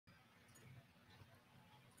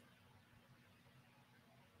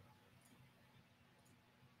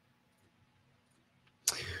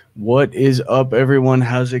What is up, everyone?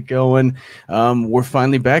 How's it going? We're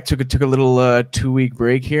finally back. Took a little 2 week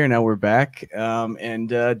break here. Now we're back and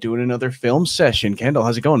doing another film session. Kendall,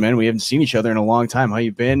 how's it going, man? We haven't seen each other in a long time. How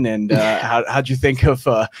you been? And how'd you think of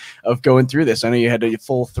going through this? I know you had a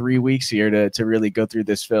full 3 weeks here to really go through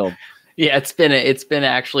this film. Yeah, it's been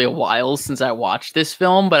actually a while since I watched this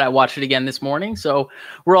film, but I watched it again this morning, so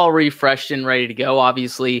we're all refreshed and ready to go.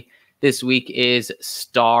 Obviously, this week is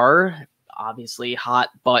Star. Obviously, hot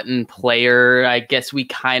button player. I guess we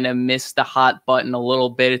kind of missed the hot button a little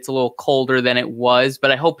bit. It's a little colder than it was, but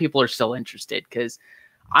I hope people are still interested because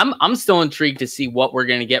I'm still intrigued to see what we're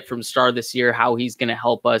going to get from Star this year, how he's going to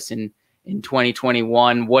help us in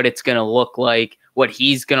 2021, what it's going to look like, what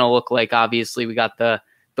he's going to look like. Obviously, we got the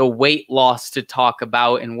weight loss to talk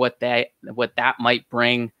about and what that might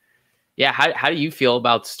bring. Yeah, how do you feel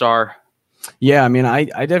about Star? Yeah, I mean, I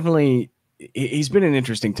definitely. He's been an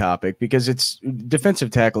interesting topic because it's defensive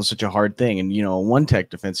tackle is such a hard thing, and a one-tech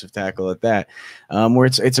defensive tackle at that, where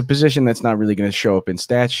it's a position that's not really going to show up in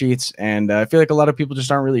stat sheets, and I feel like a lot of people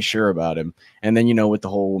just aren't really sure about him. And then with the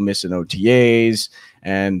whole missing OTAs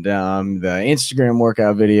and the Instagram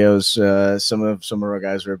workout videos, some of our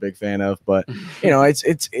guys are a big fan of, but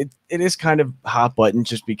it is kind of hot button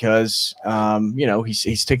just because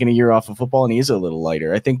he's taking a year off of football and he is a little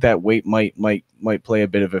lighter. I think that weight might play a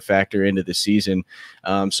bit of a factor into the season.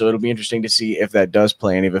 So it'll be interesting to see if that does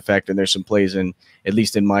play any of a factor. And there's some plays at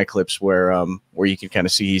least in my clips where you can kind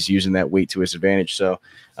of see he's using that weight to his advantage. So,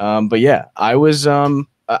 but yeah, I was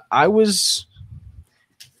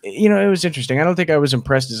it was interesting. I don't think I was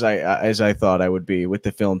impressed as I thought I would be with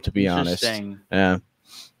the film, to be honest. Yeah,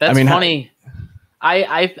 that's funny.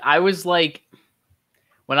 I was like,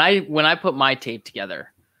 when I put my tape together,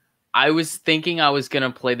 I was thinking I was going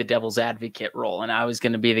to play the devil's advocate role, and I was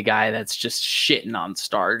going to be the guy that's just shitting on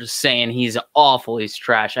Star, just saying he's awful, he's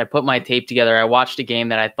trash. I put my tape together. I watched a game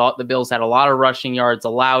that I thought the Bills had a lot of rushing yards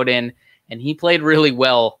allowed in, and he played really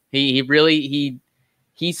well.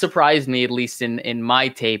 He surprised me, at least in my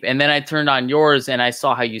tape. And then I turned on yours, and I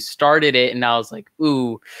saw how you started it, and I was like,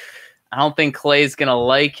 ooh, I don't think Clay's gonna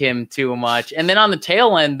like him too much. And then on the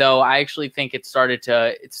tail end, though, I actually think it started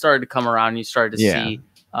to come around. You started to see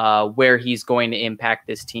where he's going to impact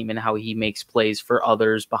this team and how he makes plays for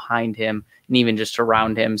others behind him and even just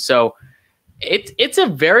around him. So it's a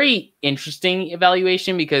very interesting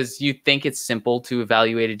evaluation because you think it's simple to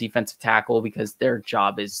evaluate a defensive tackle because their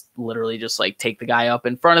job is literally just like take the guy up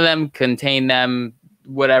in front of them, contain them,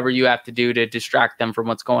 whatever you have to do to distract them from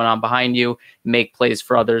what's going on behind you, make plays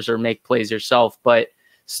for others or make plays yourself. But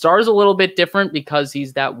Star's a little bit different because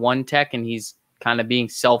he's that one tech and he's kind of being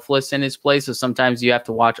selfless in his play. So sometimes you have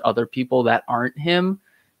to watch other people that aren't him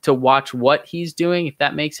to watch what he's doing, if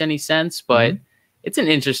that makes any sense. But it's an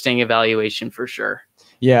interesting evaluation for sure.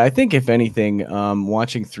 Yeah, I think if anything,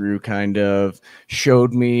 watching through kind of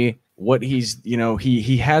showed me what he's,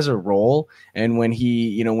 he has a role, and when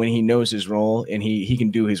he knows his role and he can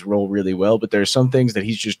do his role really well, but there are some things that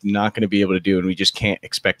he's just not going to be able to do, and we just can't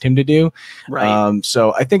expect him to do. Right.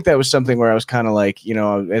 So I think that was something where I was kind of like,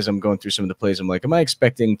 as I'm going through some of the plays, I'm like, am I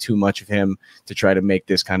expecting too much of him to try to make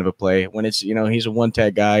this kind of a play when it's, he's a one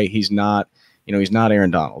tag guy. He's not. He's not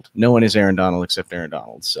Aaron Donald. No one is Aaron Donald except Aaron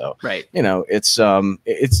Donald. So, right.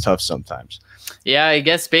 It's tough sometimes. Yeah, I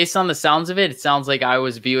guess based on the sounds of it, it sounds like I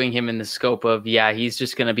was viewing him in the scope of, he's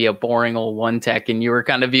just going to be a boring old one tech. And you were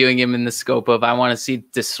kind of viewing him in the scope of, I want to see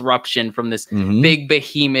disruption from this big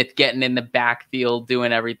behemoth getting in the backfield,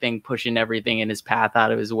 doing everything, pushing everything in his path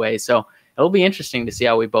out of his way. So it'll be interesting to see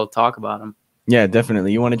how we both talk about him. Yeah,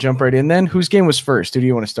 definitely. You want to jump right in then? Whose game was first? Who do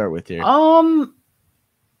you want to start with here?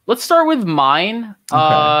 Let's start with mine. Okay.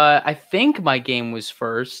 I think my game was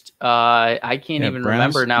first. I can't even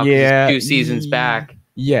remember now. Yeah, 2 seasons back.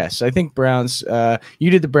 Yes, I think Browns. You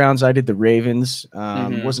did the Browns. I did the Ravens.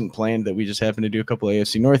 Wasn't planned that we just happened to do a couple of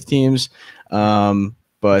AFC North teams.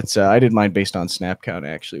 But I did mine based on snap count.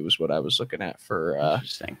 Actually, was what I was looking at for.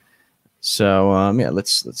 Interesting. So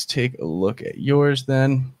let's take a look at yours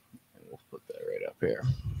then. We'll put that right up here.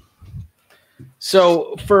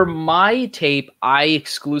 So for my tape, I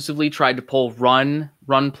exclusively tried to pull run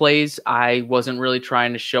plays. I wasn't really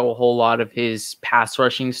trying to show a whole lot of his pass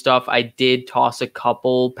rushing stuff. I did toss a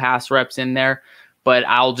couple pass reps in there, but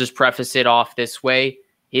I'll just preface it off this way.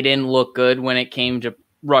 He didn't look good when it came to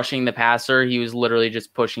rushing the passer. He was literally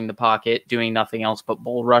just pushing the pocket, doing nothing else but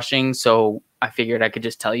bull rushing. So I figured I could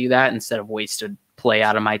just tell you that instead of waste a play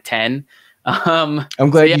out of my 10. I'm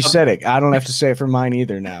glad you said it. I don't have to say it for mine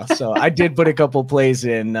either now. So I did put a couple plays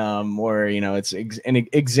in where, it's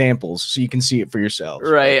examples so you can see it for yourselves.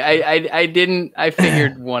 Right. I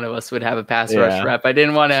figured one of us would have a pass rush rep. I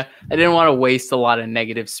didn't want to waste a lot of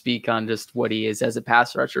negative speak on just what he is as a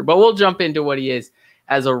pass rusher, but we'll jump into what he is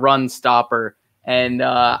as a run stopper. And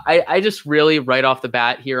I just really, right off the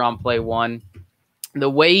bat here on play 1, the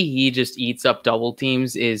way he just eats up double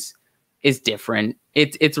teams is different.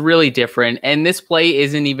 It's really different. And this play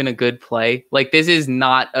isn't even a good play. Like, this is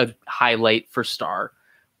not a highlight for Star.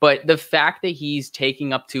 But the fact that he's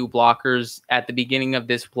taking up 2 blockers at the beginning of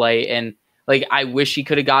this play, and like, I wish he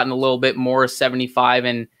could have gotten a little bit more 75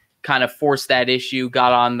 and kind of forced that issue,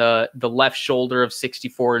 got on the left shoulder of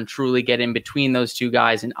 64 and truly get in between those 2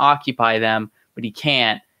 guys and occupy them, but he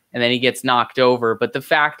can't. And then he gets knocked over. But the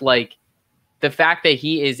fact that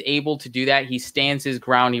he is able to do that, he stands his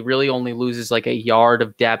ground. He really only loses like a yard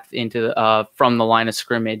of depth into from the line of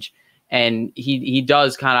scrimmage, and he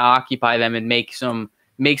does kind of occupy them and make some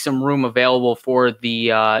room available for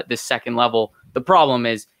the second level. The problem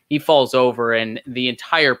is he falls over, and the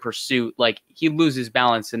entire pursuit, like, he loses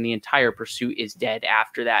balance, and the entire pursuit is dead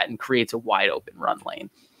after that, and creates a wide open run lane.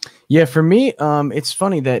 Yeah, for me, it's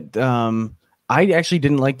funny that I actually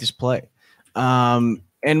didn't like this play.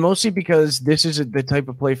 And mostly because this is the type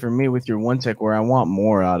of play for me with your one tech where I want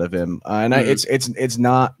more out of him. And it's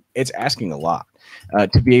asking a lot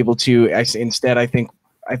to be able to, instead, I think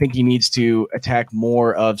he needs to attack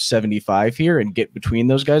more of 75 here and get between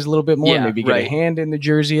those guys a little bit more. Maybe get a hand in the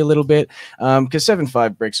jersey a little bit. Because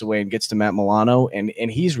 75 breaks away and gets to Matt Milano, and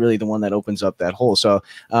he's really the one that opens up that hole. So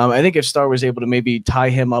I think if Star was able to maybe tie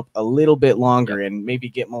him up a little bit longer and maybe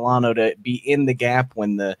get Milano to be in the gap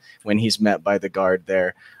when he's met by the guard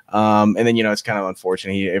there. And then, it's kind of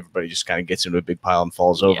unfortunate. Everybody just kind of gets into a big pile and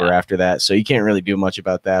falls over after that. So you can't really do much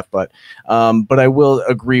about that. But I will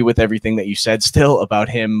agree with everything that you said still about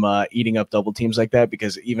him eating up double teams like that,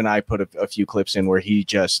 because even I put a few clips in where he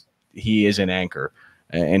is an anchor,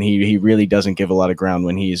 and he really doesn't give a lot of ground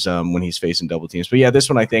when he's facing double teams. But yeah, this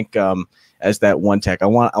one, I think as that one tech, I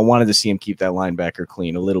wanted to see him keep that linebacker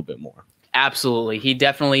clean a little bit more. Absolutely. He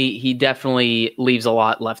definitely leaves a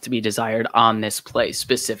lot left to be desired on this play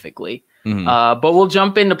specifically. Mm-hmm. But we'll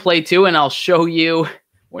jump into play 2, and I'll show you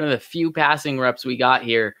one of the few passing reps we got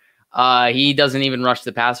here. He doesn't even rush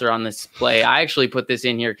the passer on this play. I actually put this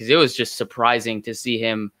in here because it was just surprising to see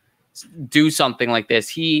him do something like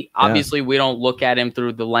this. Obviously, we don't look at him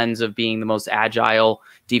through the lens of being the most agile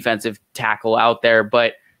defensive tackle out there,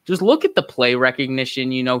 but just look at the play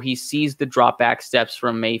recognition. He sees the drop back steps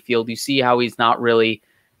from Mayfield. You see how he's not really,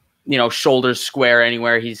 shoulders square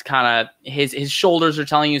anywhere. He's kind of, his shoulders are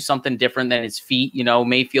telling you something different than his feet.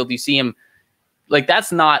 Mayfield, you see him, like,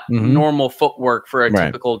 that's not normal footwork for a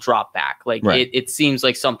typical drop back. Like, it seems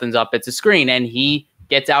like something's up. It's a screen, and he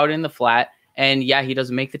gets out in the flat, and he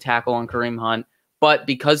doesn't make the tackle on Kareem Hunt, but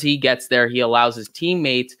because he gets there, he allows his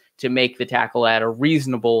teammates to make the tackle at a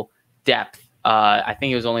reasonable depth. I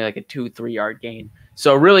think it was only like a 2-3 yard gain.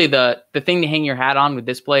 So really the thing to hang your hat on with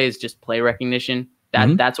this play is just play recognition.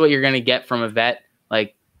 That's what you're going to get from a vet.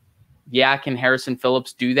 Like, can Harrison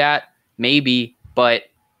Phillips do that? Maybe, but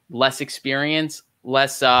less experience,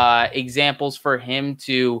 less examples for him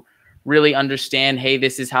to really understand, hey,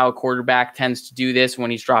 this is how a quarterback tends to do this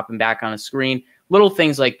when he's dropping back on a screen. Little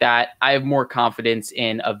things like that. I have more confidence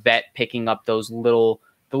in a vet picking up the little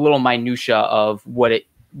minutia of what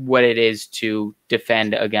it is to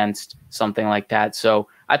defend against something like that. So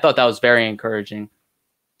I thought that was very encouraging.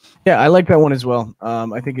 Yeah, I like that one as well.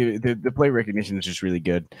 I think the play recognition is just really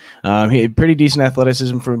good. He had pretty decent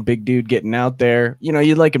athleticism from a big dude getting out there.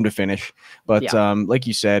 You'd like him to finish, but like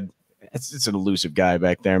you said, it's an elusive guy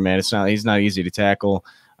back there, man. He's not easy to tackle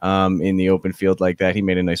in the open field like that. He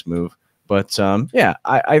made a nice move. But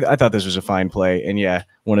I thought this was a fine play, and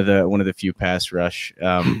one of the few pass rush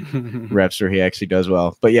reps where he actually does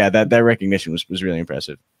well. But that recognition was really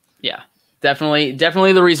impressive. Yeah, definitely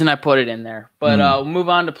the reason I put it in there. But we'll move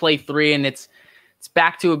on to play 3, and it's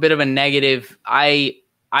back to a bit of a negative. I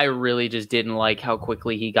really just didn't like how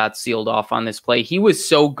quickly he got sealed off on this play. He was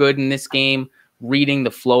so good in this game, reading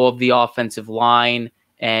the flow of the offensive line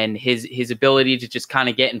and his ability to just kind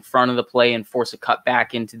of get in front of the play and force a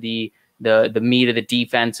cutback into the meat of the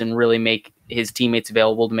defense and really make his teammates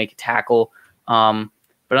available to make a tackle.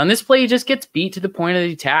 But on this play, he just gets beat to the point of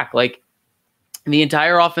the attack. Like, the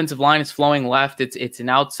entire offensive line is flowing left. It's an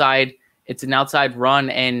outside run,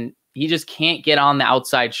 and he just can't get on the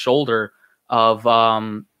outside shoulder of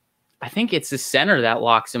I think it's the center that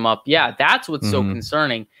locks him up. Yeah, that's what's so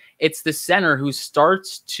concerning. It's the center who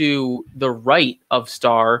starts to the right of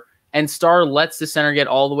Star and Star lets the center get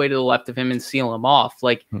all the way to the left of him and seal him off.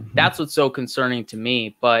 Like, that's what's so concerning to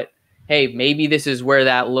me. But hey, maybe this is where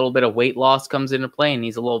that little bit of weight loss comes into play, and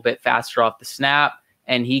he's a little bit faster off the snap,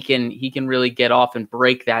 and he can really get off and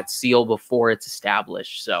break that seal before it's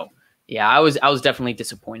established. So yeah, I was definitely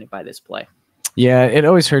disappointed by this play. Yeah, it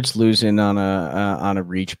always hurts losing on a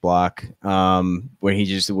reach block, where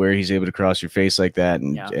he's able to cross your face like that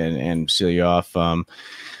and seal you off.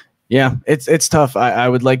 Yeah, it's tough. I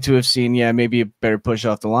would like to have seen, maybe a better push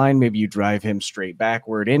off the line. Maybe you drive him straight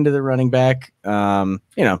backward into the running back.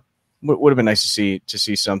 Would have been nice to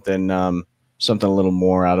see something a little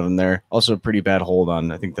more out of him there. Also a pretty bad hold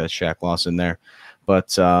on, I think, that Shaq loss in there,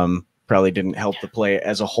 but probably didn't help the play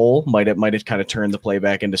as a whole. Might have kind of turned the play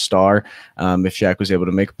back into Star if Shaq was able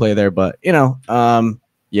to make a play there. But that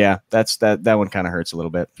one kind of hurts a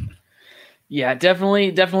little bit. Yeah,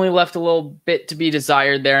 definitely left a little bit to be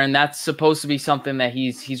desired there, and that's supposed to be something that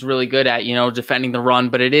he's really good at, defending the run.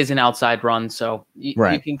 But it is an outside run, so you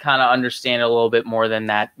can kind of understand it a little bit more than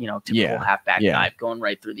that, typical halfback dive going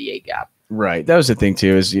right through the A gap. Right. That was the thing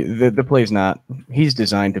too, is the play's not, he's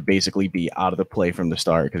designed to basically be out of the play from the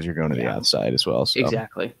start because you're going to the outside as well. So.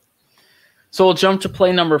 Exactly. So we'll jump to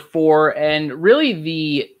play number 4. And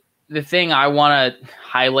really the thing I want to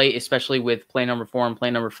highlight, especially with play number 4 and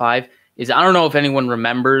play number 5, is I don't know if anyone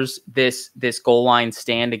remembers this goal line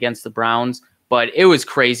stand against the Browns, but it was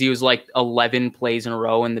crazy. It was like 11 plays in a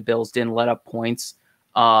row and the Bills didn't let up points.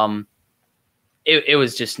 It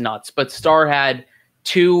was just nuts. But Star had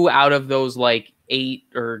 2 out of those like 8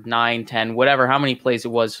 or 9, 10, whatever, how many plays it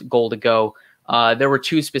was, goal to go. There were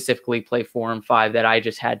 2 specifically, play 4 and 5, that I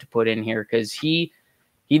just had to put in here because he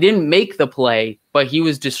didn't make the play, but he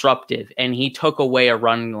was disruptive and he took away a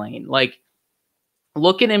running lane. Like,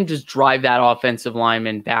 look at him just drive that offensive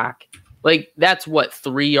lineman back. Like, that's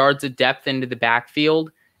 3 yards of depth into the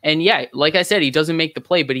backfield. And yeah, like I said, he doesn't make the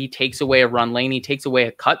play, but he takes away a run lane. He takes away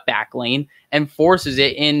a cutback lane and forces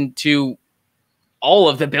it into all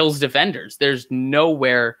of the Bills defenders. There's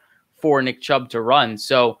nowhere for Nick Chubb to run.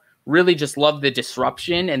 So really just love the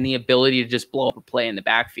disruption and the ability to just blow up a play in the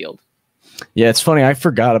backfield. Yeah, it's funny. I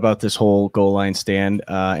forgot about this whole goal line stand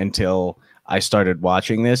until I started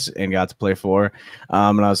watching this and got to play 4.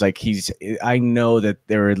 And I was like, I know that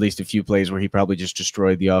there were at least a few plays where he probably just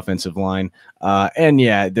destroyed the offensive line. I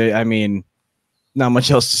mean, not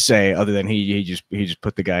much else to say other than he just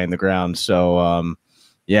put the guy in the ground. So,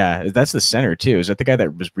 yeah, that's the center too. Is that the guy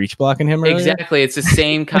that was reach blocking him earlier? Exactly. It's the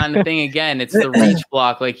same kind of thing again. It's the reach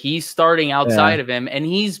block. Like, he's starting outside of him and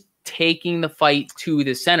he's taking the fight to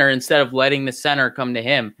the center instead of letting the center come to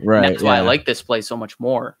him. Right. And that's why I like this play so much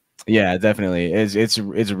more. Yeah, definitely. It's a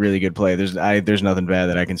really good play. There's nothing bad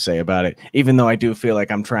that I can say about it. Even though I do feel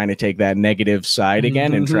like I'm trying to take that negative side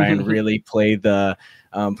again and try and really play the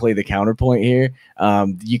counterpoint here.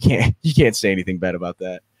 You can't say anything bad about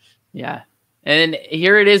that. Yeah. And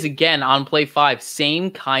here it is again on play 5,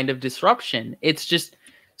 same kind of disruption. It's just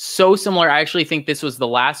so similar. I actually think this was the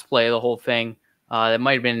last play of the whole thing. That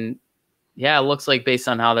might have been, it looks like, based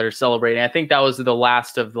on how they're celebrating, I think that was the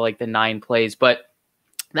last of like the 9 plays, but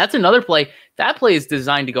that's another play. That play is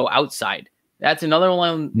designed to go outside. That's another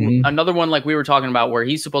one, another one like we were talking about where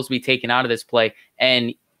he's supposed to be taken out of this play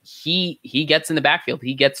and he gets in the backfield.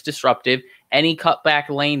 He gets disruptive. Any cutback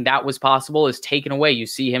lane that was possible is taken away. You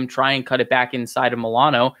see him try and cut it back inside of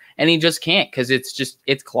Milano, and he just can't because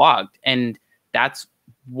it's clogged. And that's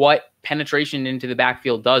what penetration into the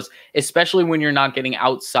backfield does, especially when you're not getting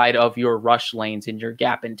outside of your rush lanes and your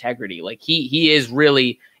gap integrity. Like, he is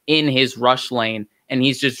really in his rush lane, and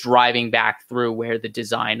he's just driving back through where the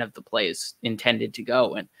design of the play is intended to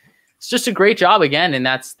go. And it's just a great job again. And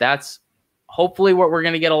that's hopefully what we're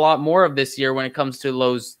going to get a lot more of this year when it comes to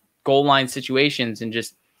those goal line situations and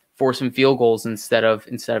just forcing field goals instead of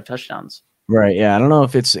touchdowns. Right. Yeah. I don't know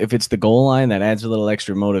if it's the goal line that adds a little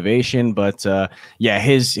extra motivation, but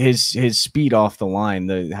his speed off the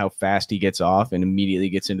line, how fast he gets off and immediately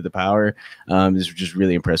gets into the power, is just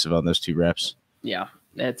really impressive on those 2 reps. Yeah,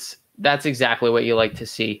 that's exactly what you like to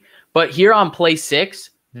see. But here on play 6,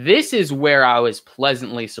 this is where I was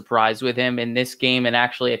pleasantly surprised with him in this game. And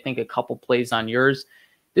actually, I think a couple plays on yours.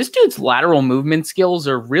 This dude's lateral movement skills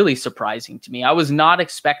are really surprising to me. I was not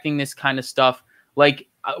expecting this kind of stuff. Like,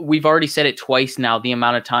 we've already said it twice now, the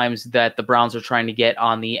amount of times that the Browns are trying to get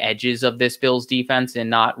on the edges of this Bills defense and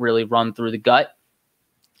not really run through the gut.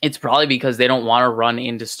 It's probably because they don't want to run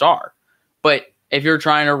into Star. But if you're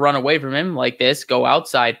trying to run away from him like this, go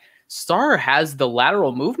outside, Star has the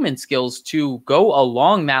lateral movement skills to go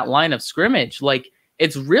along that line of scrimmage. Like,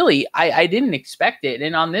 it's really, I didn't expect it.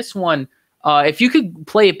 And on this one, if you could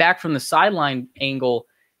play it back from the sideline angle,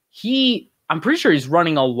 I'm pretty sure he's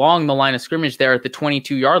running along the line of scrimmage there at the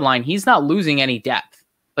 22-yard line. He's not losing any depth.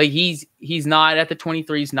 Like he's not at the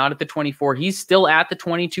 23, he's not at the 24. He's still at the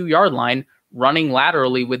 22-yard line running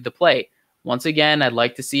laterally with the play. Once again, I'd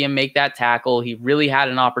like to see him make that tackle. He really had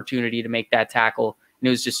an opportunity to make that tackle, and it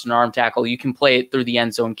was just an arm tackle. You can play it through the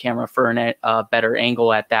end zone camera for a better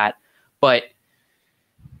angle at that. But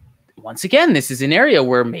once again, this is an area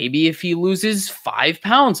where maybe if he loses 5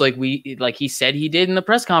 pounds, like he said he did in the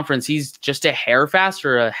press conference, he's just a hair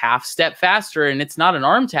faster, a half step faster, and it's not an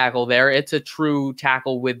arm tackle there. It's a true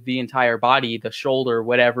tackle with the entire body, the shoulder,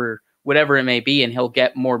 whatever it may be, and he'll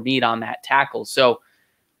get more meat on that tackle. So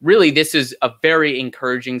really, this is a very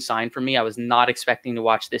encouraging sign for me. I was not expecting to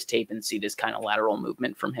watch this tape and see this kind of lateral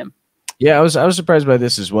movement from him. Yeah, I was surprised by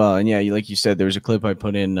this as well. And yeah, like you said, there was a clip I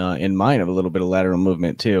put in mine of a little bit of lateral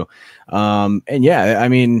movement too. And yeah, I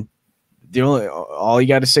mean, all you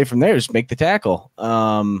got to say from there is make the tackle.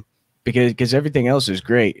 Because everything else is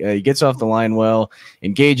great. He gets off the line well,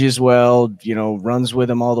 engages well, runs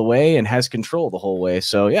with him all the way, and has control the whole way.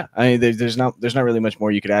 So yeah, I mean, there's not really much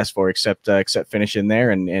more you could ask for except finishing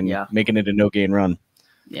there and yeah, making it a no gain run.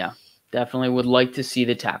 Yeah, definitely would like to see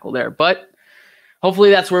the tackle there, but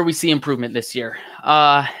hopefully that's where we see improvement this year.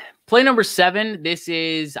 Play number 7. This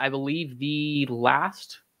is, I believe, the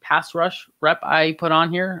last pass rush rep I put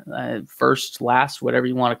on here. First, last, whatever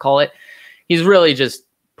you want to call it. He's really just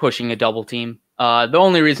pushing a double team. The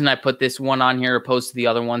only reason I put this one on here opposed to the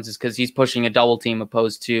other ones is because he's pushing a double team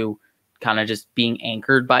opposed to kind of just being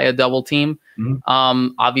anchored by a double team.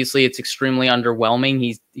 Mm-hmm. Obviously, it's extremely underwhelming.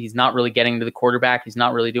 He's not really getting to the quarterback. He's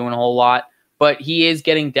not really doing a whole lot. But he is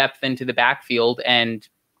getting depth into the backfield and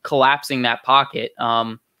collapsing that pocket.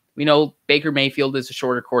 We know Baker Mayfield is a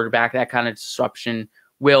shorter quarterback. That kind of disruption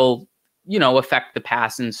will, affect the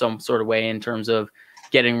pass in some sort of way in terms of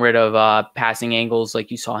getting rid of passing angles,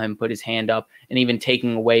 like you saw him put his hand up, and even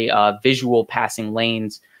taking away visual passing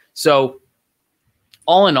lanes. So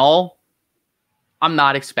all in all, I'm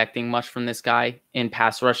not expecting much from this guy in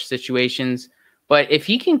pass rush situations. But if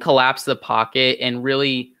he can collapse the pocket and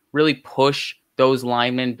really push those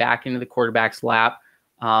linemen back into the quarterback's lap,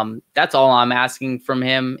 that's all I'm asking from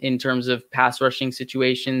him in terms of pass rushing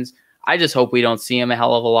situations. I just hope we don't see him a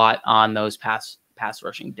hell of a lot on those pass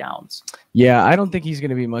rushing downs. Yeah, I don't think he's going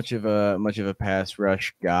to be much of a pass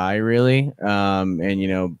rush guy, really.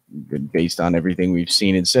 And based on everything we've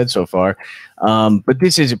seen and said so far, but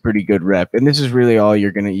this is a pretty good rep, and this is really all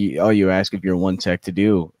you ask of your one tech to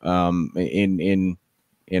do in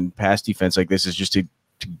pass defense like this is just to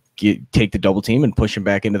take the double team and push him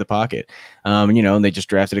back into the pocket. And they just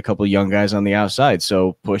drafted a couple of young guys on the outside.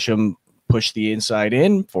 So push the inside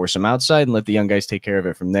in, force them outside, and let the young guys take care of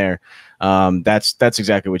it from there. That's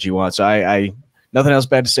exactly what you want. So I nothing else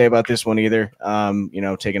bad to say about this one either.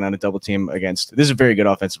 Taking on a double team this is a very good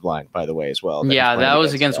offensive line, by the way, as well. Yeah, that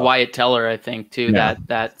was against Wyatt Teller, I think, too. Yeah.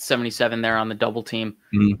 That 77 there on the double team.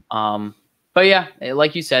 Mm-hmm. But yeah,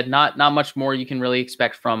 like you said, not much more you can really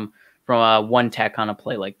expect from one tech on a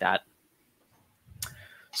play like that.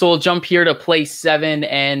 So we'll jump here to play 7,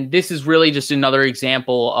 and this is really just another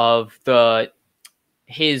example of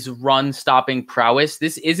his run stopping prowess.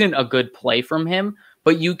 This isn't a good play from him,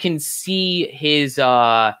 but you can see his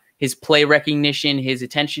play recognition, his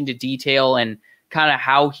attention to detail, and kind of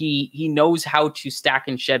how he knows how to stack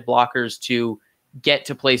and shed blockers to get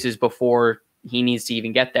to places before he needs to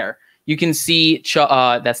even get there. You can see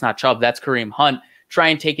that's not Chubb, that's Kareem Hunt, try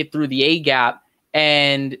and take it through the A gap,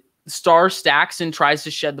 and Star stacks and tries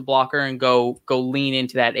to shed the blocker and go lean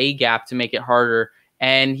into that A gap to make it harder.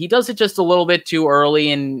 And he does it just a little bit too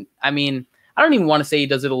early. And I mean, I don't even want to say he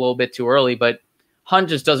does it a little bit too early, but Hunt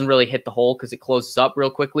just doesn't really hit the hole because it closes up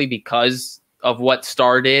real quickly because of what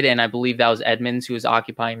Star did. And I believe that was Edmonds who was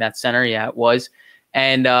occupying that center. Yeah, it was.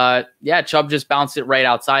 And Chubb just bounced it right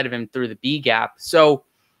outside of him through the B gap. So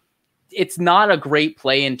it's not a great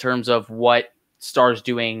play in terms of what Star's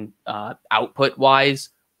doing output wise.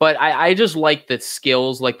 But I just like the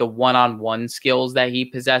skills, like the one-on-one skills that he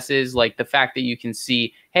possesses, like the fact that you can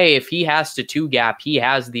see, hey, if he has to two-gap, he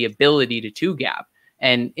has the ability to two-gap.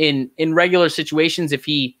 And in regular situations, if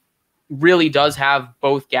he really does have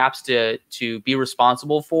both gaps to be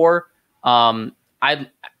responsible for,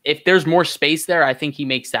 if there's more space there, I think he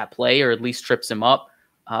makes that play or at least trips him up.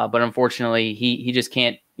 But unfortunately, he just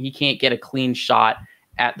can't get a clean shot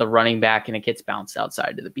at the running back, and it gets bounced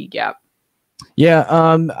outside to the B gap. Yeah,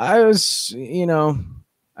 I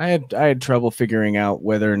had trouble figuring out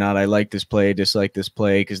whether or not I like this play, dislike this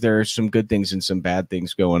play, because there are some good things and some bad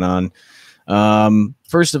things going on.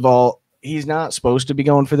 First of all, he's not supposed to be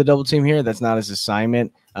going for the double team here. That's not his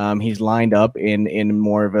assignment. He's lined up in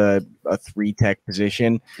more of a 3-tech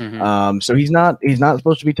position. So he's not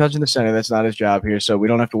supposed to be touching the center. That's not his job here. So we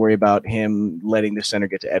don't have to worry about him letting the center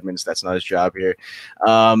get to Edmonds. That's not his job here.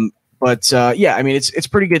 Yeah, I mean, it's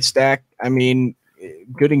pretty good stack. I mean,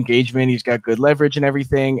 good engagement. He's got good leverage and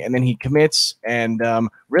everything, and then he commits. And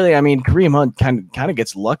really, I mean, Kareem Hunt kind of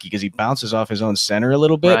gets lucky because he bounces off his own center a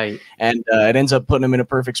little bit, right, and it ends up putting him in a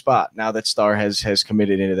perfect spot. Now that Star has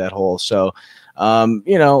committed into that hole, so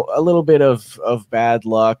you know, a little bit of bad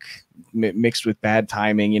luck mixed with bad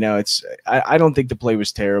timing. You know, I don't think the play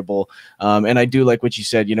was terrible, and I do like what you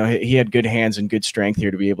said. You know, he had good hands and good strength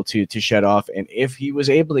here to be able to shut off, and if he was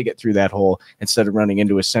able to get through that hole instead of running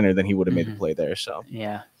into a center, then he would have made the play there. So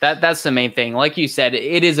yeah, that's the main thing. Like you said,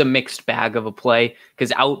 it is a mixed bag of a play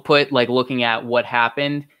because output, like looking at what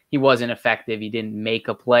happened, he wasn't effective. He didn't make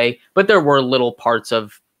a play, but there were little parts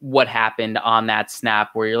of what happened on that snap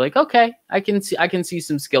where you're like, okay, I can see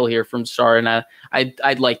some skill here from Star, and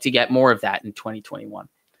I'd like to get more of that in 2021.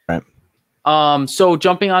 Right. So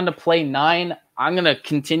jumping on to play 9, I'm gonna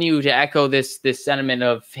continue to echo this sentiment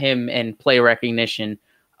of him and play recognition.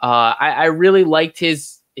 I really liked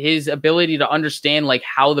his ability to understand like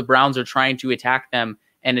how the Browns are trying to attack them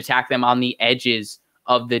and attack them on the edges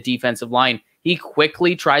of the defensive line. He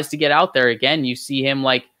quickly tries to get out there. Again, you see him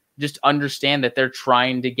like just understand that they're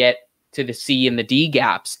trying to get to the C and the D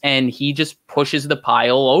gaps, and he just pushes the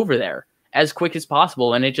pile over there as quick as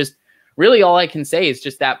possible. And it just really, all I can say is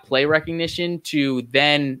just that play recognition to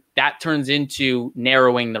then that turns into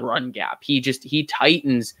narrowing the run gap. He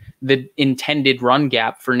tightens the intended run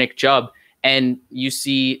gap for Nick Chubb, and you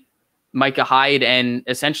see Micah Hyde and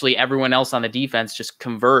essentially everyone else on the defense just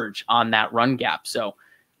converge on that run gap. So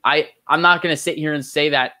I'm not going to sit here and say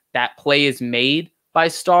that that play is made by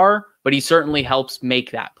Star, but he certainly helps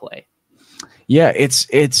make that play. Yeah,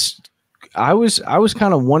 I was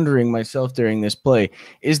kind of wondering myself during this play,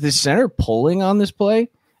 is the center pulling on this play?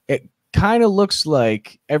 It kind of looks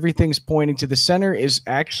like everything's pointing to the center is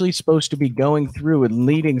actually supposed to be going through and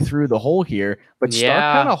leading through the hole here, but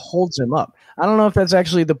Star kind of holds him up. I don't know if that's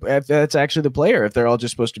actually the player, if they're all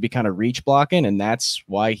just supposed to be kind of reach blocking, and that's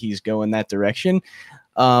why he's going that direction.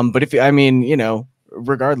 But I mean, you know,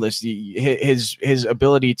 regardless, his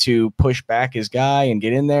ability to push back his guy and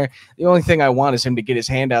get in there. The only thing I want is him to get his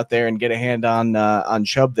hand out there and get a hand on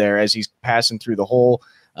Chubb there as he's passing through the hole.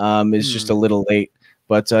 Is just a little late,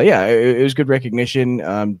 but yeah, it was good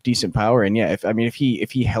recognition, decent power, and yeah, if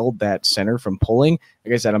he held that center from pulling,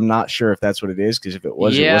 like I said, I'm not sure if that's what it is, because if it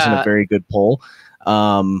was, it wasn't a very good pull.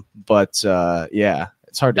 Yeah.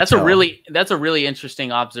 It's hard to tell. That's a really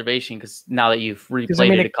interesting observation, because now that you've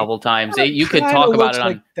replayed it a couple times, you could talk about it on.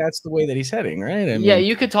 Like that's the way that he's heading, right? I mean, yeah,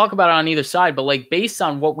 you could talk about it on either side, but like based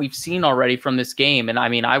on what we've seen already from this game, and I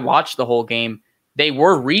mean, I watched the whole game. They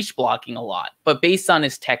were reach blocking a lot, but based on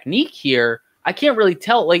his technique here, I can't really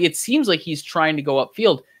tell. Like it seems like he's trying to go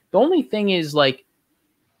upfield. The only thing is, like,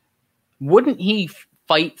 wouldn't he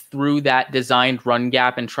fight through that designed run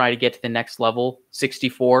gap and try to get to the next level,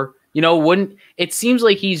 64? You know, wouldn't it seems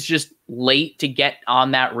like he's just late to get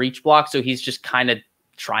on that reach block, so he's just kind of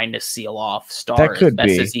trying to seal off Star as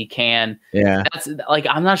best as he can. Yeah, that's like,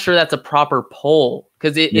 I'm not sure that's a proper pull,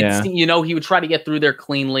 because it's, you know, he would try to get through there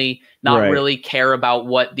cleanly, not really care about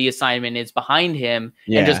what the assignment is behind him,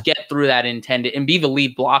 and just get through that intended and be the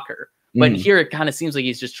lead blocker. But here it kind of seems like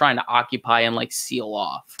he's just trying to occupy and like seal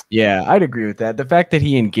off. Yeah, I'd agree with that. The fact that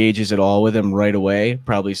he engages at all with him right away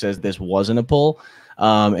probably says this wasn't a pull.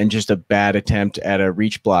 And just a bad attempt at a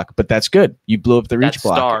reach block, but that's good. You blew up the reach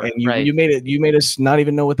block, and you made us not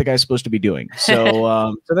even know what the guy's supposed to be doing.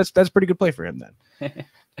 So, so that's pretty good play for him then.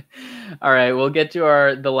 All right, we'll get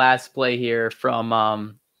to the last play here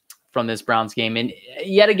from this Browns game, and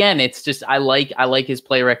yet again, it's just I like his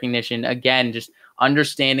play recognition. Again, just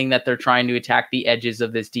understanding that they're trying to attack the edges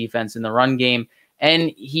of this defense in the run game, and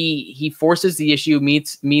he forces the issue,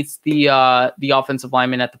 meets the offensive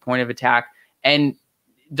lineman at the point of attack, and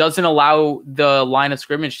doesn't allow the line of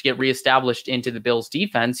scrimmage to get reestablished into the Bills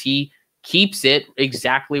defense. He keeps it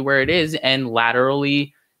exactly where it is and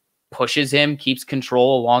laterally pushes him, keeps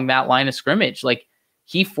control along that line of scrimmage. Like,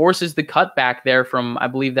 he forces the cutback there from, I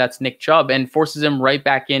believe that's Nick Chubb, and forces him right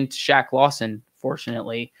back into Shaq Lawson.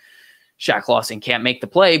 Fortunately, Shaq Lawson can't make the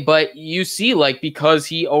play, but you see, like, because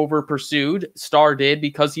he over pursued, Star did,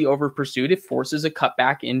 because he over pursued, it forces a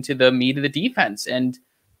cutback into the meat of the defense. And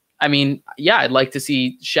I mean, yeah, I'd like to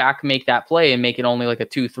see Shaq make that play and make it only like a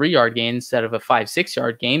 2-3 yard gain instead of a 5-6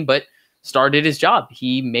 yard gain. But Star did his job.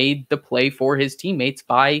 He made the play for his teammates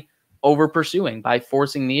by over pursuing, by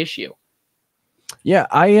forcing the issue. Yeah,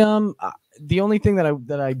 the only thing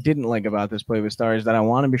that I didn't like about this play with Star is that I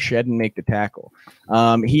want him to shed and make the tackle.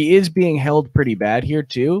 He is being held pretty bad here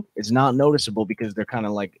too. It's not noticeable because they're kind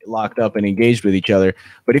of like locked up and engaged with each other.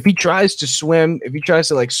 But if he tries to swim, if he tries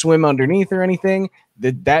to like swim underneath or anything,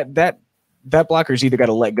 that blocker's either got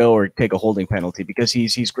to let go or take a holding penalty because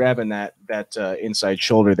he's grabbing that inside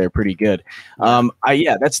shoulder there pretty good.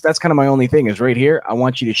 That's kind of my only thing is right here. I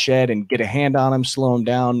want you to shed and get a hand on him, slow him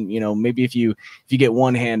down. You know, maybe if you get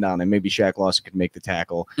one hand on him, maybe Shaq Lawson could make the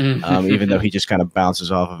tackle, even though he just kind of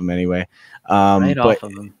bounces off of him anyway. Right but off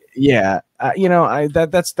of him. yeah,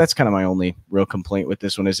 that's kind of my only real complaint with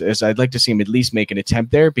this one is I'd like to see him at least make an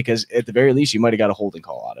attempt there because at the very least you might have got a holding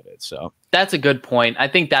call out of it. So that's a good point. I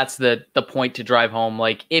think that's the point to drive home.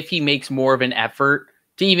 Like if he makes more of an effort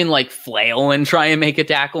to even like flail and try and make a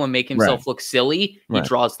tackle and make himself look silly, he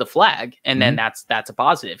draws the flag, and then that's a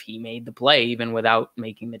positive. He made the play even without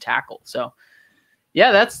making the tackle. So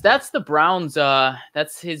yeah, that's the Browns.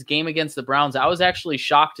 That's his game against the Browns. I was actually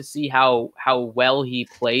shocked to see how well he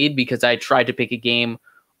played because I tried to pick a game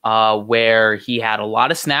where he had a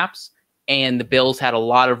lot of snaps and the Bills had a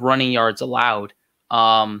lot of running yards allowed.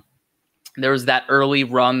 There was that early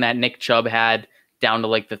run that Nick Chubb had down to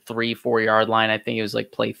like the 3-4 yard line. I think it was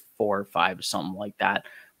like play 4 or 5 or something like that.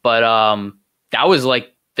 But that was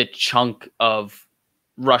like the chunk of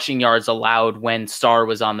rushing yards allowed when Star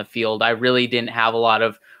was on the field. I really didn't have a lot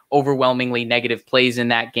of overwhelmingly negative plays in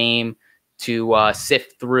that game to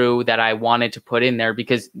sift through that I wanted to put in there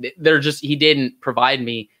because he didn't provide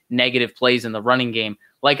me negative plays in the running game.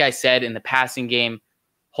 Like I said, in the passing game,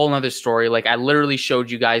 whole nother story. Like I literally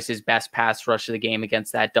showed you guys his best pass rush of the game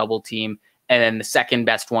against that double team. And then the second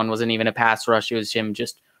best one wasn't even a pass rush. It was him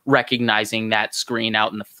just recognizing that screen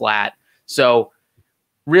out in the flat. So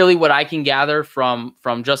really what I can gather from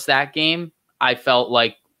just that game, I felt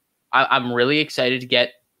like I'm really excited to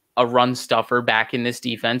get a run stuffer back in this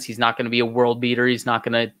defense. He's not going to be a world beater. He's not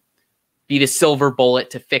going to be the silver bullet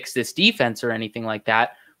to fix this defense or anything like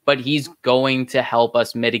that, but he's going to help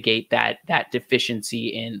us mitigate that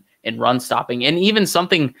deficiency in run stopping. And even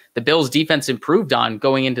something the Bills defense improved on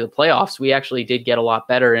going into the playoffs. We actually did get a lot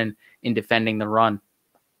better in defending the run.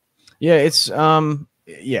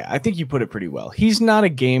 Yeah, I think you put it pretty well. He's not a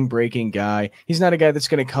game-breaking guy. He's not a guy that's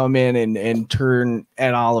going to come in and turn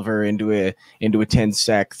Ed Oliver into a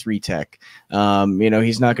 10-sack 3-tech.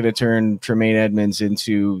 He's not going to turn Tremaine Edmonds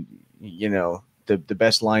into, the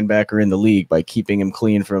best linebacker in the league by keeping him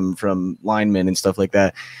clean from linemen and stuff like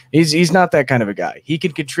that. He's not that kind of a guy. He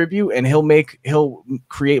can contribute and he'll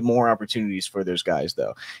create more opportunities for those guys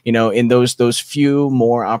though. In those few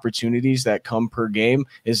more opportunities that come per game,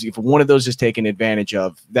 is if one of those is taken advantage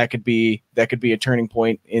of, that could be a turning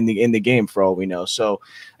point in the game for all we know. So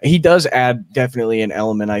he does add definitely an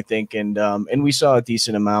element, I think, and we saw a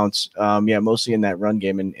decent amount, mostly in that run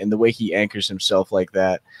game and the way he anchors himself like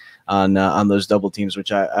that on those double teams,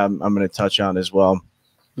 which I'm going to touch on as well.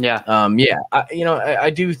 Yeah.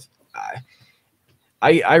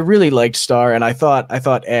 I really liked Star, and I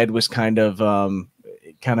thought Ed was kind of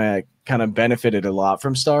benefited a lot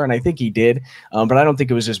from Star, and I think he did, but I don't think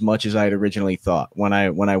it was as much as I had originally thought when I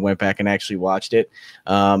went back and actually watched it.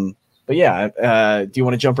 But yeah, do you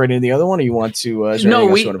want to jump right into the other one, or you want to? No,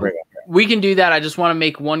 we can do that. I just want to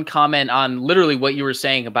make one comment on literally what you were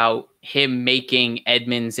saying about him making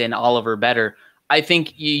Edmonds and Oliver better. I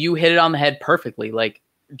think you hit it on the head perfectly. Like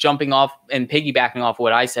jumping off and piggybacking off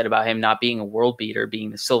what I said about him not being a world beater, being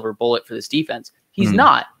the silver bullet for this defense. He's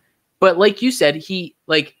not. But like you said,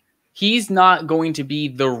 he's not going to be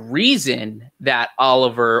the reason that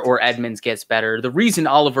Oliver or Edmonds gets better. The reason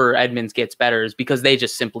Oliver or Edmonds gets better is because they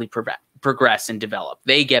just simply progress and develop.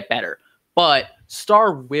 They get better. But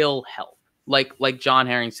Star will help. Like John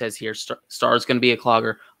Herring says here, Star's going to be a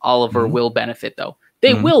clogger. Oliver will benefit, though.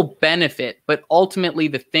 They will benefit, but ultimately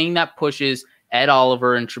the thing that pushes Ed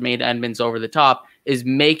Oliver and Tremaine Edmonds over the top is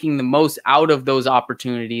making the most out of those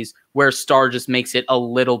opportunities where Star just makes it a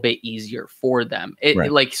little bit easier for them.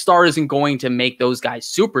 Like Star isn't going to make those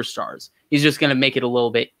guys superstars. He's just going to make it a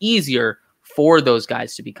little bit easier for those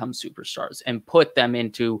guys to become superstars and put them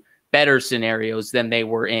into better scenarios than they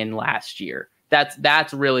were in last year.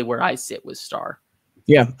 That's really where I sit with Star.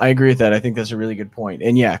 Yeah, I agree with that. I think that's a really good point.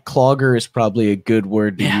 And yeah, clogger is probably a good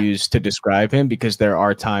word to use to describe him, because there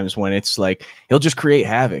are times when it's like he'll just create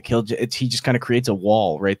havoc. He just kind of creates a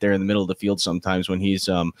wall right there in the middle of the field sometimes when he's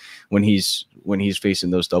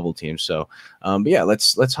facing those double teams. So, but yeah,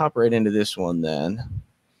 let's hop right into this one then.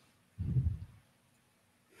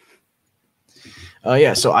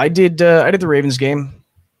 So I did the Ravens game.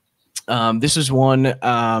 This is one.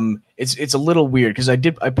 It's a little weird because I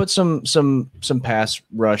put some pass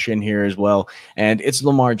rush in here as well, and it's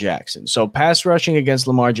Lamar Jackson. So pass rushing against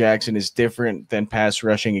Lamar Jackson is different than pass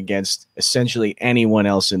rushing against essentially anyone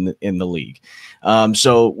else in the league.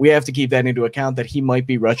 So we have to keep that into account that he might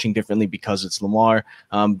be rushing differently because it's Lamar.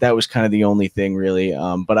 That was kind of the only thing really.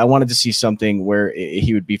 But I wanted to see something where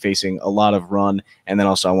he would be facing a lot of run, and then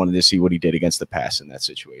also I wanted to see what he did against the pass in that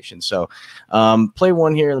situation. So play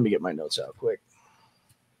one here. Let me get my notes out quick.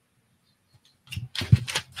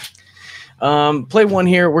 Play one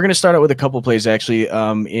here. We're going to start out with a couple plays actually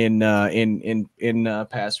in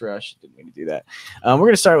pass rush. Didn't mean to do that. We're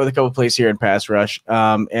going to start with a couple plays here in pass rush.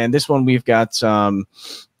 And this one we've got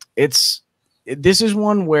this is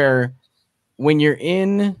one where when you're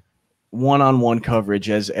in one-on-one coverage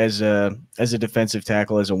as a defensive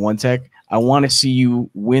tackle, as a one tech, I want to see you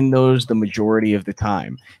win those the majority of the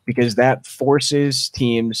time, because that forces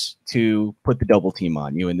teams to put the double team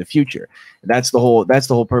on you in the future. That's the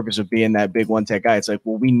whole purpose of being that big one tech guy. It's like,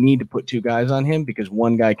 well, we need to put two guys on him because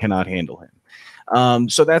one guy cannot handle him.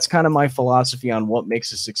 So that's kind of my philosophy on what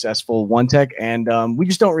makes a successful one tech, and we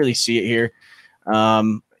just don't really see it here.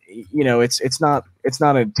 It's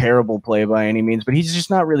not a terrible play by any means, but he's just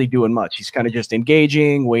not really doing much. He's kind of just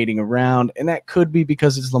engaging, waiting around, and that could be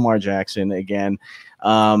because it's Lamar Jackson again.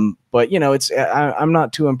 But I'm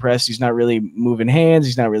not too impressed. He's not really moving hands.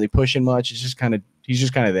 He's not really pushing much. He's just kind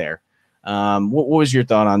of there. What was your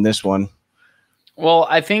thought on this one? Well,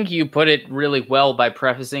 I think you put it really well by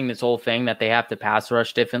prefacing this whole thing that they have to pass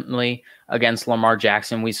rush differently against Lamar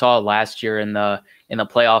Jackson. We saw it last year in the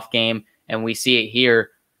playoff game, and we see it here.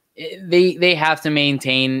 They have to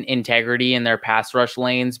maintain integrity in their pass rush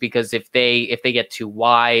lanes, because if they get too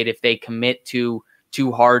wide, if they commit too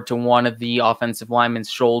hard to one of the offensive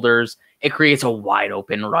linemen's shoulders, it creates a wide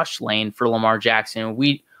open rush lane for Lamar Jackson.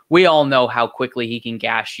 We all know how quickly he can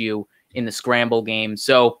gash you in the scramble game.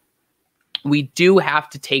 So we do have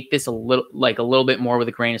to take this a little bit more with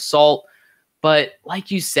a grain of salt. But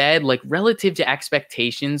like you said, like relative to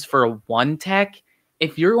expectations for a one tech,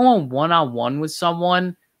 if you're going one-on-one with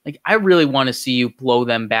someone, like, I really want to see you blow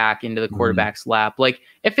them back into the quarterback's lap. Like,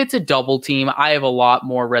 if it's a double team, I have a lot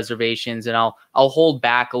more reservations, and I'll hold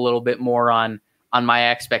back a little bit more on my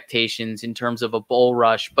expectations in terms of a bull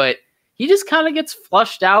rush. But he just kind of gets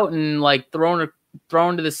flushed out and like thrown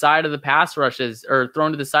to the side of the pass rushes, or thrown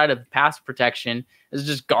to the side of pass protection, is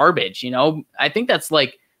just garbage. I think that's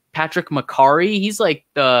like Patrick McCarry. He's like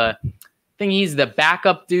he's the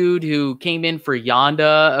backup dude who came in for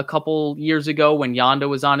Yonda a couple years ago when Yonda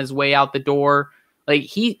was on his way out the door. Like,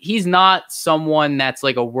 he's not someone that's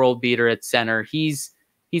like a world beater at center. He's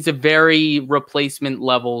a very replacement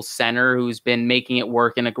level center who's been making it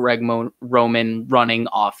work in a Greg Roman running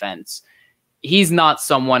offense. He's not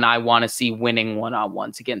someone I want to see winning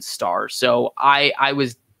one-on-ones against stars. So I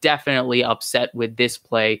was definitely upset with this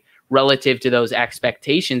play relative to those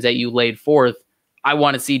expectations that you laid forth. I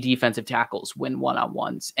want to see defensive tackles win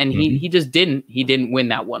one-on-ones, and he just didn't. He didn't win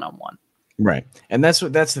that one-on-one. Right, and that's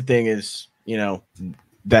the thing is,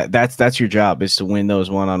 that's your job, is to win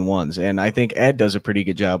those one-on-ones, and I think Ed does a pretty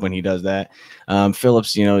good job when he does that.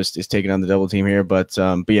 Phillips, is taking on the double team here, but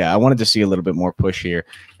yeah, I wanted to see a little bit more push here,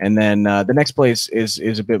 and then the next play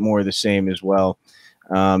is a bit more of the same as well.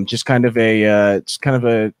 Just kind of a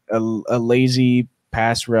lazy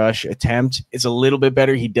pass rush attempt. It's a little bit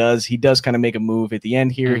better. He does kind of make a move at the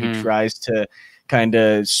end here. He tries to kind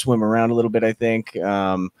of swim around a little bit, I think.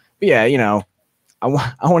 But yeah, I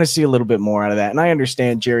want to see a little bit more out of that. And I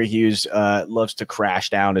understand Jerry Hughes loves to crash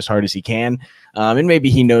down as hard as he can. And maybe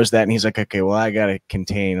he knows that, and he's like, okay, well, I got to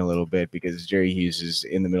contain a little bit because Jerry Hughes is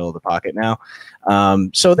in the middle of the pocket now.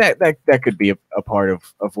 So that could be a part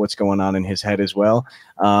of what's going on in his head as well.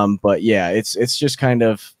 But yeah, it's just kind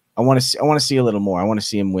of, I want to see a little more. I want to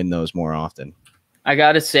see him win those more often. I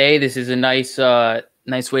got to say, this is a nice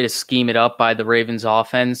way to scheme it up by the Ravens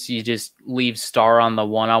offense. You just leave Star on the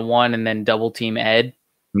one-on-one and then double team Ed.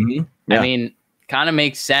 Yeah. I mean, kind of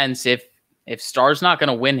makes sense. If Star's not going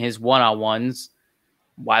to win his one-on-ones,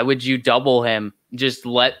 why would you double him? Just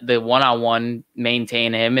let the one-on-one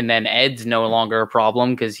maintain him, and then Ed's no longer a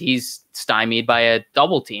problem because he's stymied by a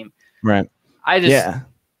double team. Right.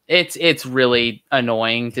 It's really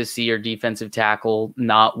annoying to see your defensive tackle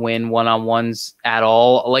not win one-on-ones at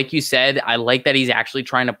all. Like you said, I like that he's actually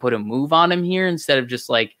trying to put a move on him here instead of just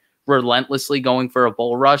like relentlessly going for a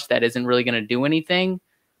bull rush that isn't really going to do anything.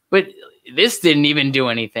 But this didn't even do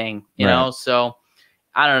anything, you know? So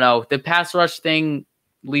I don't know. The pass rush thing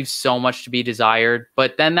leaves so much to be desired,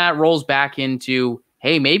 but then that rolls back into,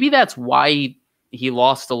 hey, maybe that's why he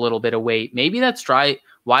lost a little bit of weight. Maybe that's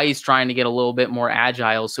why he's trying to get a little bit more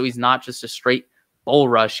agile. So he's not just a straight bull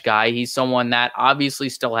rush guy. He's someone that obviously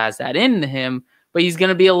still has that in him, but he's going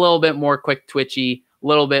to be a little bit more quick twitchy, a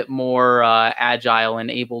little bit more agile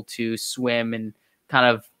and able to swim and kind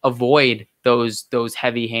of avoid those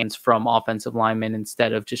heavy hands from offensive linemen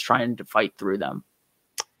instead of just trying to fight through them.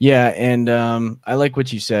 Yeah, and I like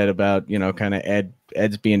what you said about, you know, kind of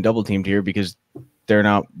Ed's being double teamed here because they're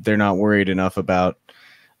not worried enough about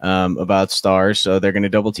Star, so they're going to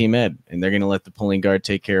double team Ed and they're going to let the pulling guard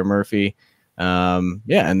take care of Murphy. Yeah,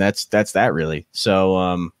 and that's that really.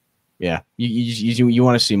 So yeah, you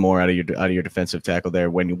want to see more out of your defensive tackle there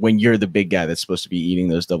when you're the big guy that's supposed to be eating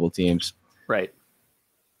those double teams. Right.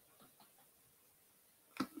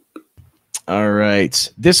 All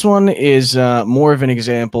right. This one is more of an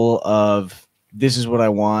example of this is what I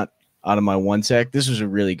want out of my one tech. This was a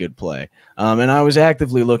really good play. And I was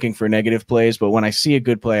actively looking for negative plays, but when I see a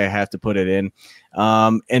good play, I have to put it in.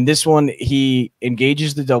 And this one, he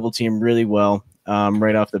engages the double team really well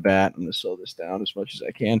right off the bat. I'm going to slow this down as much as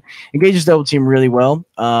I can. Engages double team really well,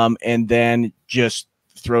 and then just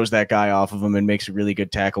throws that guy off of him and makes a really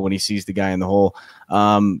good tackle when he sees the guy in the hole.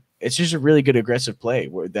 It's just a really good aggressive play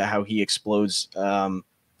how he explodes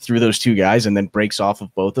through those two guys and then breaks off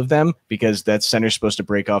of both of them because that center's supposed to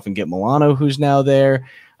break off and get Milano, who's now there.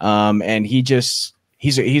 And he's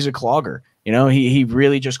a clogger. You know, he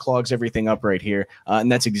really just clogs everything up right here.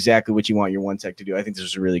 And that's exactly what you want your one tech to do. I think this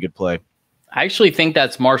was a really good play. I actually think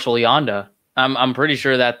that's Marshall Yonda. I'm pretty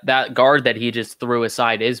sure that guard that he just threw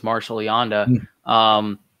aside is Marshall Yonda.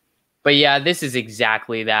 But yeah, this is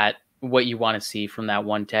exactly what you want to see from that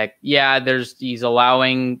one tech. Yeah, he's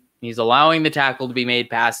allowing the tackle to be made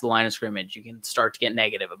past the line of scrimmage. You can start to get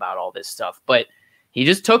negative about all this stuff, but he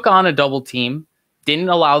just took on a double team, didn't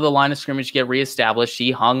allow the line of scrimmage to get reestablished. He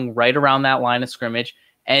hung right around that line of scrimmage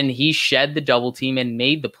and he shed the double team and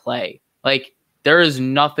made the play. Like, there is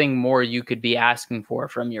nothing more you could be asking for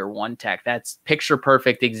from your one tech. That's picture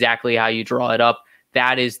perfect, exactly how you draw it up.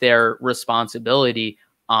 That is their responsibility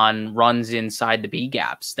on runs inside the B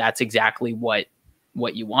gaps. That's exactly what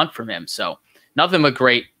you want from him. So nothing but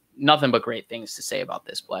great things to say about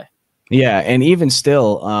this play. Yeah, and even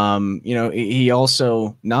still, you know, he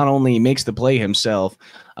also not only makes the play himself,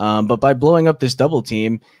 but by blowing up this double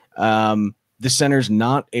team, the center's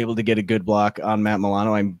not able to get a good block on Matt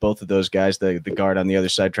Milano. I mean, both of those guys, the guard on the other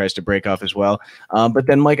side tries to break off as well. But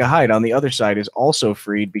then Micah Hyde on the other side is also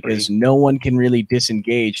freed because no one can really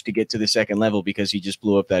disengage to get to the second level because he just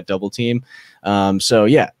blew up that double team. So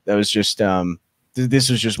yeah, that was just this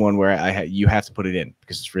was just one where you have to put it in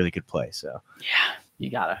because it's really good play. So yeah,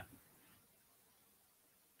 you gotta.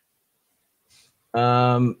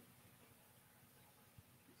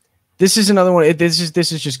 This is another one. This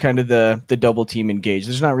is just kind of the double team engage.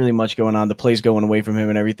 There's not really much going on. The play's going away from him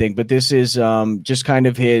and everything, but this is just kind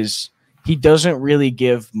of he doesn't really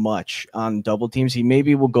give much on double teams. He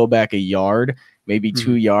maybe will go back a yard, maybe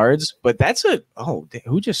 2 yards, but that's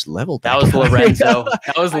who just leveled that? That was Lorenzo.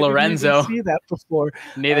 That was Lorenzo. I didn't see that before.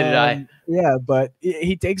 Neither did I. Yeah, but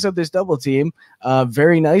he takes up this double team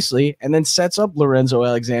very nicely and then sets up Lorenzo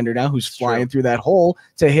Alexander now, who's flying through that hole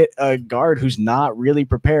to hit a guard who's not really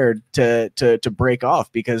prepared to break off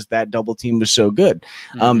because that double team was so good.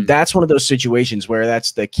 That's one of those situations where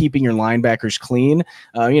that's the keeping your linebackers clean.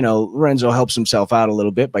 You know, Lorenzo helps himself out a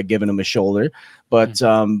little bit by giving him a shoulder. But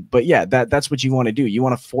yeah, that's what you want to do. You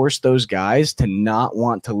want to force those guys to not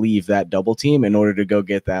want to leave that double team in order to go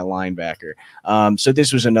get that linebacker. So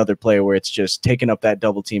this was another play where it's just taking up that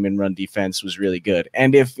double team and run defense was really good.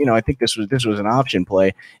 And if, you know, I think this was an option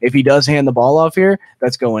play. If he does hand the ball off here,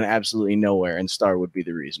 that's going absolutely nowhere. And Star would be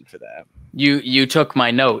the reason for that. You took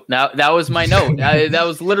my note. Now that was my note. That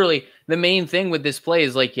was literally the main thing with this play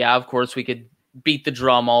is like, yeah, of course we could beat the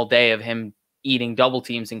drum all day of him eating double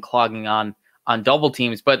teams and clogging on double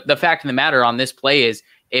teams. But the fact of the matter on this play is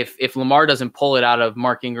if Lamar doesn't pull it out of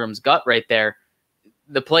Mark Ingram's gut right there,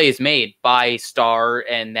 the play is made by Star,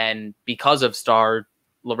 and then because of Star,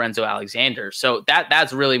 Lorenzo Alexander. So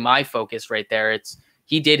that's really my focus right there.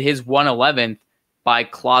 He did his 111th by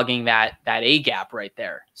clogging that A gap right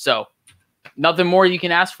there. So nothing more you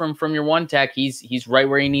can ask from your one tech. He's right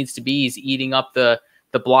where he needs to be. He's eating up the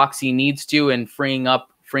blocks he needs to and freeing up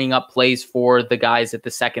plays for the guys at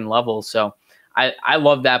the second level. So I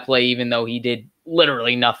love that play, even though he did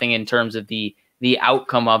literally nothing in terms of the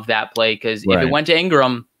outcome of that play. Because if it went to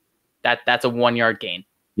Ingram, that's a 1 yard gain.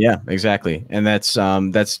 Yeah, exactly. And that's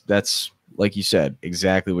like you said,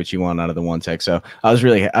 exactly what you want out of the one tech. So I was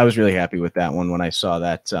really happy with that one when I saw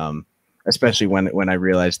that, especially when I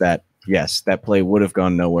realized that, yes, that play would have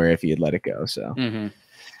gone nowhere if he had let it go. So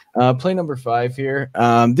Play number 5 here.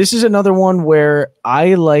 This is another one where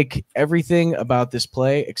I like everything about this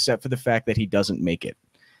play except for the fact that he doesn't make it.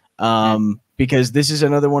 Because this is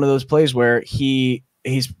another one of those plays where he's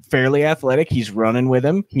fairly athletic. He's running with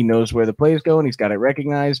him. He knows where the play is going. He's got it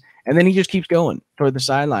recognized. And then he just keeps going toward the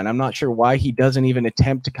sideline. I'm not sure why he doesn't even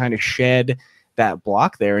attempt to kind of shed that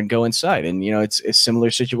block there and go inside. And, it's a similar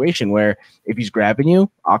situation where if he's grabbing you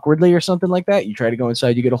awkwardly or something like that, you try to go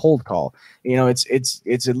inside, you get a hold call.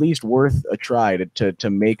 It's at least worth a try to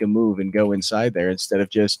make a move and go inside there instead of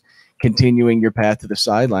just continuing your path to the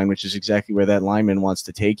sideline, which is exactly where that lineman wants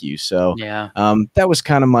to take you. So that was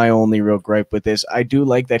kind of my only real gripe with this. I do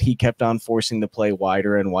like that he kept on forcing the play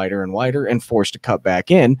wider and wider and wider and forced to cut back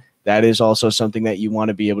in. That is also something that you want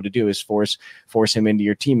to be able to do, is force him into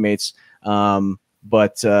your teammates.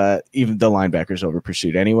 But even the linebackers over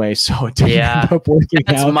pursued anyway, so it didn't end up working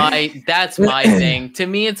out. That's my thing. To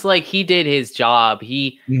me, it's like he did his job.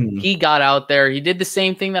 He got out there. He did the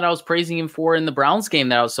same thing that I was praising him for in the Browns game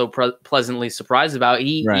that I was so pleasantly surprised about.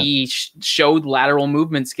 He showed lateral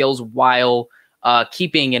movement skills while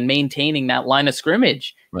keeping and maintaining that line of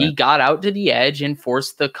scrimmage. Right. He got out to the edge and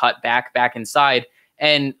forced the cut back inside.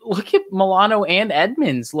 And look at Milano and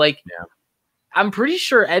Edmonds. I'm pretty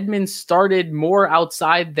sure Edmonds started more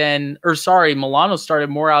outside than, Milano started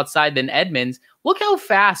more outside than Edmonds. Look how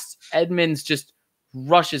fast Edmonds just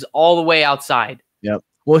rushes all the way outside. Yep.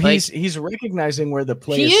 Well, he's recognizing where the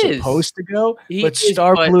play is supposed to go, but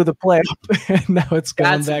Star blew the play up, and now it's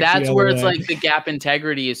going back. That's where it's like the gap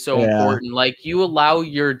integrity is so important. Like, you allow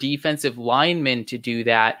your defensive linemen to do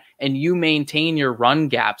that, and you maintain your run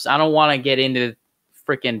gaps. I don't want to get into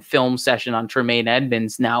freaking film session on Tremaine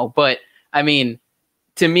Edmonds now, but I mean,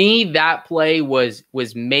 to me, that play was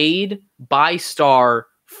made by Star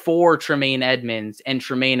for Tremaine Edmonds, and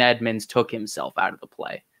Tremaine Edmonds took himself out of the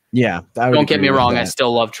play. Yeah. Don't get me wrong. I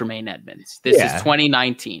still love Tremaine Edmonds. This is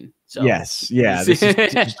 2019. So. Yes. Yeah. This is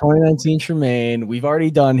 2019 Tremaine. We've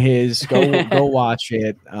already done his. Go watch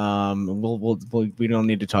it. We don't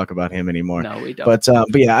need to talk about him anymore. No, we don't. But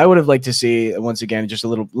yeah, I would have liked to see, once again, just a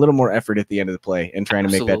little more effort at the end of the play and trying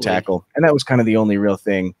to make that tackle. And that was kind of the only real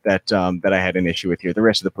thing that I had an issue with here. The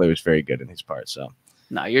rest of the play was very good in his part. So.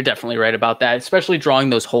 No, you're definitely right about that, especially drawing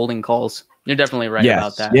those holding calls. You're definitely right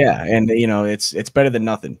about that. Yeah, and it's better than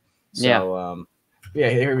nothing. So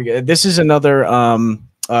here we go. This is another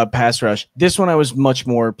pass rush. This one I was much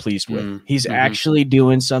more pleased with. He's actually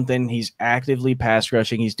doing something. He's actively pass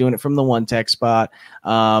rushing. He's doing it from the one tech spot.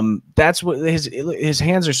 That's what his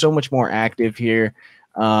hands are so much more active here.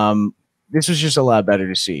 This was just a lot better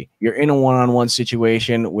to see. You're in a one-on-one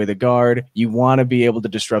situation with a guard. You want to be able to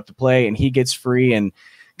disrupt the play, and he gets free and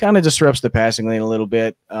kind of disrupts the passing lane a little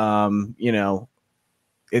bit.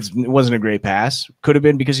 It wasn't a great pass. Could have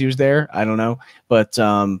been because he was there. I don't know. But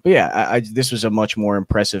yeah, this was a much more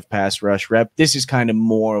impressive pass rush rep. This is kind of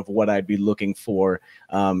more of what I'd be looking for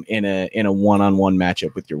in a one-on-one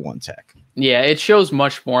matchup with your one tech. Yeah, it shows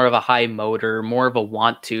much more of a high motor, more of a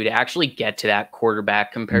want to actually get to that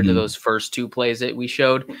quarterback compared to those first two plays that we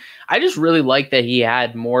showed. I just really like that he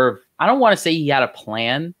had more of, I don't want to say he had a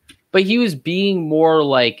plan, but he was being more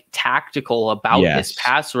like tactical about his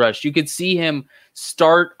pass rush. You could see him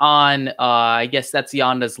start on, I guess that's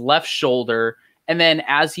Yonda's left shoulder. And then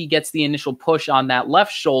as he gets the initial push on that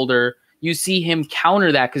left shoulder, you see him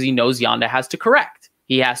counter that because he knows Yonda has to correct.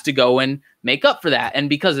 He has to go and make up for that. And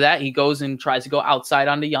because of that, he goes and tries to go outside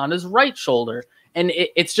onto Yonda's right shoulder. And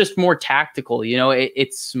it's just more tactical.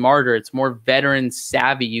 It's smarter. It's more veteran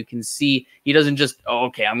savvy. You can see he doesn't just,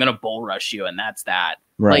 okay, I'm going to bull rush you. And that's that.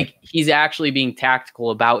 Right. Like, he's actually being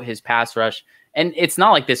tactical about his pass rush. And it's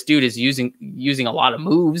not like this dude is using a lot of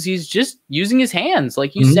moves. He's just using his hands.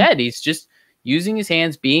 Like you said, he's just using his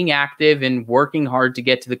hands, being active and working hard to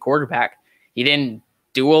get to the quarterback. He didn't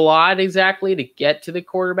do a lot exactly to get to the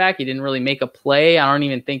quarterback. He didn't really make a play. I don't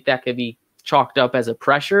even think that could be chalked up as a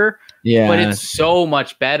pressure. Yeah. But it's so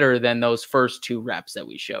much better than those first two reps that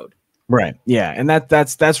we showed. Right. Yeah. And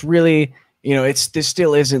that's really, this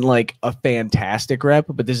still isn't like a fantastic rep,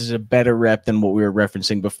 but this is a better rep than what we were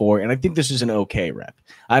referencing before. And I think this is an okay rep.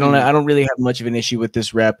 I don't really have much of an issue with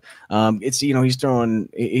this rep. It's, he's throwing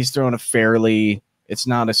a fairly, it's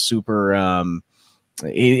not a super,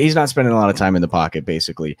 he's not spending a lot of time in the pocket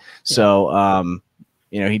basically. So,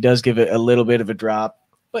 he does give it a little bit of a drop,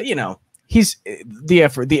 but he's the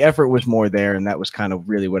effort was more there. And that was kind of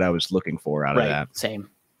really what I was looking for out of that. Same.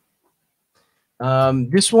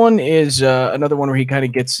 This one is another one where he kind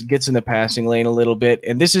of gets in the passing lane a little bit,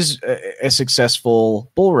 and this is a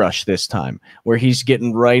successful bull rush this time, where he's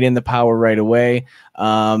getting right in the power right away.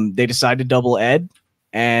 They decide to double Ed,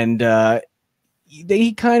 and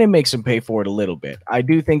he kind of makes him pay for it a little bit. I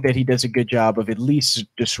do think that he does a good job of at least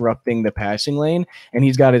disrupting the passing lane, and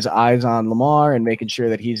he's got his eyes on Lamar and making sure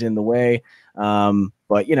that he's in the way.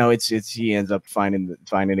 But you know, it's he ends up finding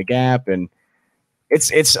a gap, and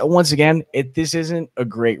it's once again, this isn't a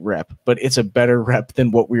great rep, but it's a better rep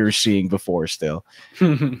than what we were seeing before still.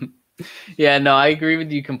 Yeah, no, I agree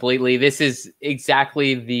with you completely. This is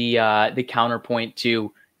exactly the counterpoint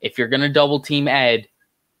to, if you're going to double team Ed,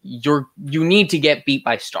 you need to get beat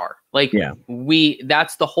by Star. Like, yeah,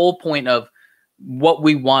 that's the whole point of what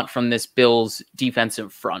we want from this Bills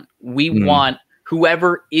defensive front. We want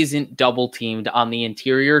whoever isn't double teamed on the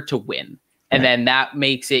interior to win. And then that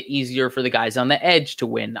makes it easier for the guys on the edge to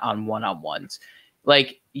win on one-on-ones.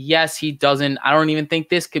 Like, yes, he doesn't, I don't even think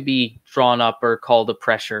this could be drawn up or called a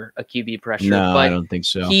QB pressure. No, but I don't think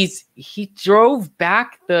so. He drove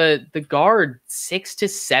back the guard 6 to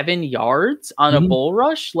 7 yards on a bull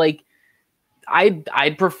rush. Like,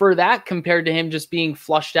 I'd prefer that compared to him just being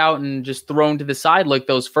flushed out and just thrown to the side like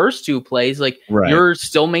those first two plays. Like, you're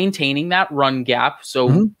still maintaining that run gap,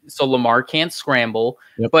 so Lamar can't scramble,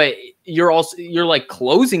 but you're like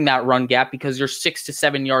closing that run gap because you're 6 to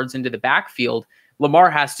 7 yards into the backfield.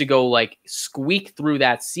 Lamar has to go like squeak through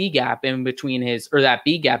that C gap in between that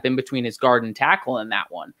B gap in between his guard and tackle in that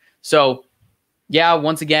one. So yeah,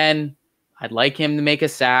 once again, I'd like him to make a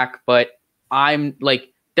sack, but I'm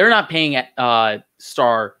like, they're not paying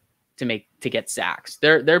Star to get sacks.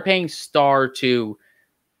 They're paying Star to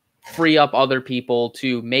free up other people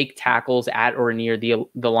to make tackles at or near the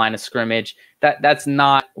line of scrimmage. That's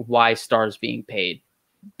not why Star's being paid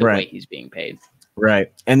the way he's being paid.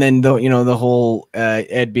 Right. And then the whole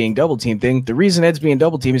Ed being double team thing, the reason Ed's being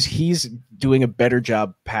double team is he's doing a better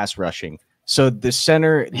job pass rushing. So the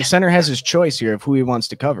center has his choice here of who he wants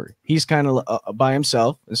to cover. He's kind of by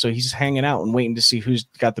himself, and so he's hanging out and waiting to see who's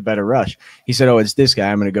got the better rush. He said, "Oh, it's this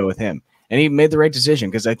guy. I'm going to go with him." And he made the right decision,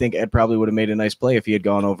 because I think Ed probably would have made a nice play if he had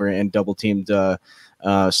gone over and double teamed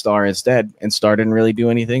Star instead, and Star didn't really do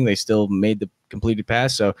anything. They still made the completed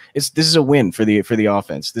pass. So this is a win for the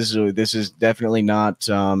offense. This is definitely not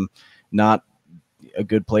a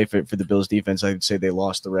good play for the Bills defense. I'd say they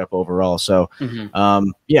lost the rep overall. So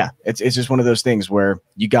yeah, it's just one of those things where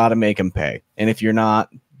you got to make them pay. And if you're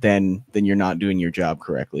not, then you're not doing your job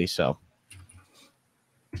correctly. So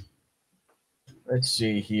let's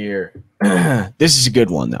see here. This is a good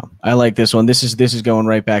one though. I like this one. This is going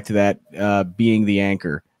right back to that being the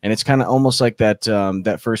anchor. And it's kind of almost like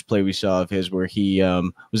that first play we saw of his where he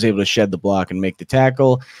was able to shed the block and make the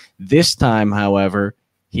tackle. This time, however,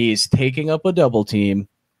 he's taking up a double team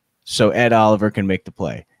so Ed Oliver can make the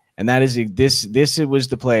play. And that is this was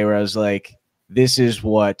the play where I was like, this is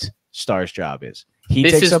what Star's job is.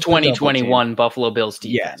 This is 2021 Buffalo Bills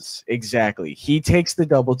defense. Yes, exactly. He takes the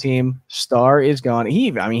double team. Star is gone. He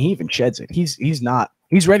even sheds it.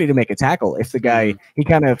 He's ready to make a tackle. If the guy, he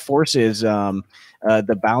kind of forces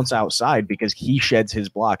the bounce outside because he sheds his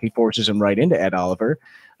block. He forces him right into Ed Oliver.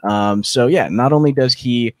 So yeah, not only does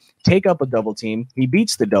he take up a double team, he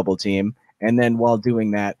beats the double team, and then while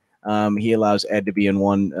doing that, he allows Ed to be in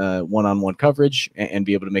one-on-one coverage and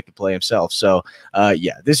be able to make the play himself. So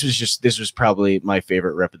yeah, this was probably my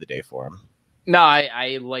favorite rep of the day for him. No,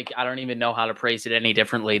 I don't even know how to praise it any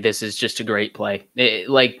differently. This is just a great play.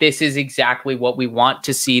 This is exactly what we want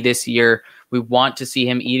to see this year. We want to see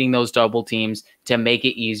him eating those double teams to make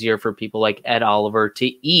it easier for people like Ed Oliver to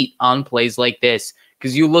eat on plays like this.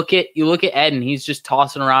 Because you look at Ed and he's just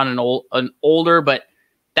tossing around an older, but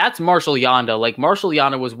that's Marshall Yanda. Like, Marshall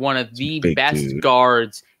Yanda was one of the best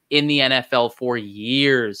guards in the NFL for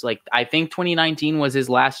years. Like, I think 2019 was his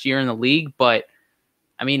last year in the league, but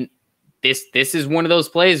I mean, this is one of those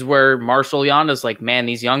plays where Marshall Yanda's like, man,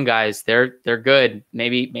 these young guys, they're good.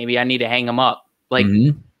 Maybe I need to hang them up. Like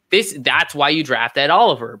that's why you draft Ed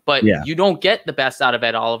Oliver, but you don't get the best out of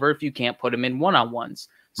Ed Oliver if you can't put him in one-on-ones.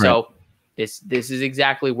 So this is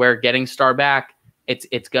exactly where getting Star back,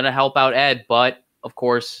 it's going to help out Ed, but of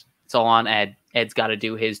course it's all on Ed. Ed's got to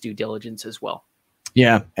do his due diligence as well.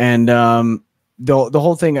 Yeah. And the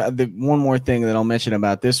whole thing, the one more thing that I'll mention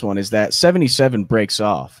about this one is that 77 breaks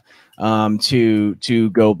off to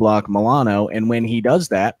go block Milano. And when he does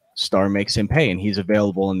that, Star makes him pay, and he's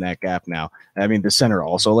available in that gap now. I mean, the center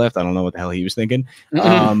also left. I don't know what the hell he was thinking.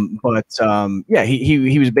 But yeah,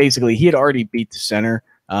 he was basically, he had already beat the center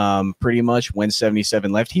pretty much when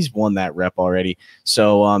 77 left. He's won that rep already.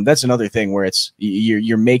 So that's another thing where it's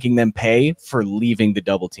you're making them pay for leaving the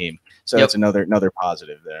double team. So that's another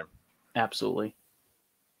positive there. Absolutely.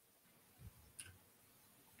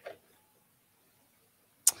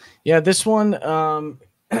 Yeah, this one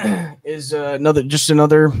is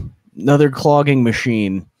another another clogging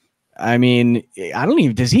machine. I mean, I don't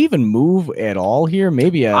even, does he even move at all here?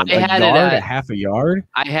 Maybe a yard, a half a yard.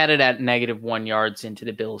 I had it at -1 yards into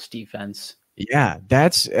the Bills defense. Yeah,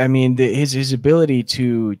 that's, I mean, his ability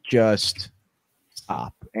to just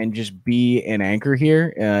stop and just be an anchor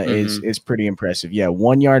here is pretty impressive. Yeah,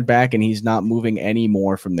 1 yard back, and he's not moving any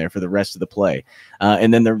more from there for the rest of the play.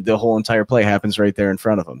 And then the whole entire play happens right there in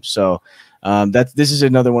front of him. So this is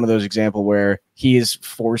another one of those examples where he is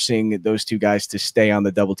forcing those two guys to stay on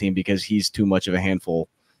the double team because he's too much of a handful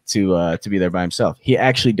to be there by himself. He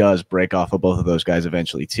actually does break off of both of those guys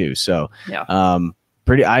eventually too. So yeah,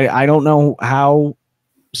 I don't know how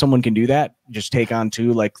someone can do that. Just take on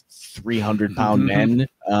two like 300-pound men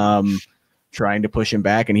trying to push him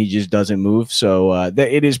back, and he just doesn't move. So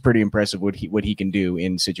it is pretty impressive what he can do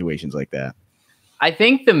in situations like that. I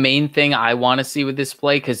think the main thing I want to see with this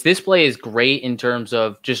play, because this play is great in terms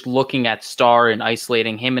of just looking at Star and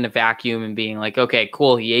isolating him in a vacuum and being like, okay,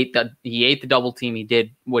 cool, he ate the double team, he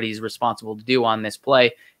did what he's responsible to do on this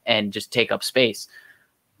play and just take up space.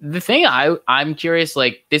 The thing I'm curious,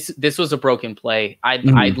 like this was a broken play.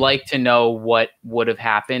 I'd like to know what would have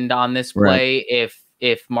happened on this play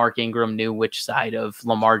if Mark Ingram knew which side of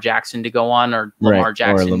Lamar Jackson to go on, or Lamar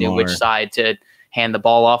Jackson knew which side to hand the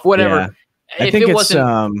ball off, whatever. Yeah. I think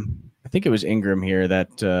it was Ingram here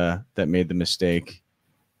that made the mistake.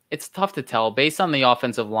 It's tough to tell based on the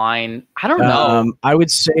offensive line. I don't know. I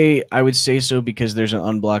would say so because there's an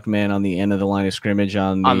unblocked man on the end of the line of scrimmage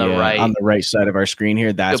on the right side of our screen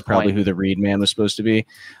here. That's probably who the read man was supposed to be.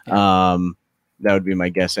 Yeah. That would be my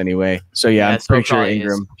guess anyway. So yeah, I'm pretty sure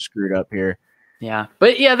Ingram screwed up here. Yeah,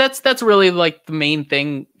 but yeah, that's really like the main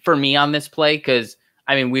thing for me on this play, because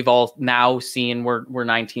I mean, we've all now seen, we're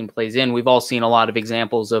 19 plays in, we've all seen a lot of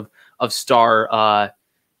examples of Star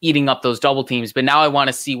eating up those double teams, but now I want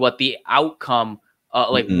to see what the outcome,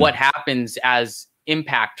 what happens as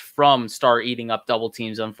impact from Star eating up double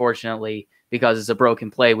teams. Unfortunately, because it's a broken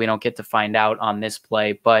play, we don't get to find out on this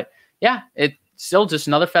play. But yeah, it's still just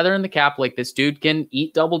another feather in the cap. Like, this dude can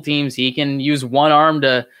eat double teams. He can use one arm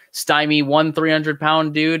to stymie one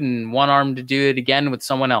 300-pound dude and one arm to do it again with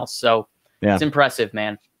someone else. So yeah, it's impressive,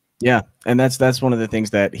 man. Yeah, and that's one of the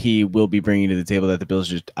things that he will be bringing to the table that the Bills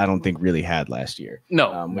just, I don't think, really had last year.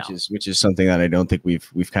 No, which is something that I don't think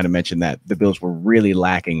we've kind of mentioned, that the Bills were really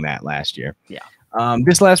lacking that last year. Yeah.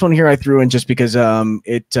 This last one here I threw in just because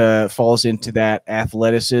it falls into that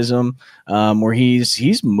athleticism where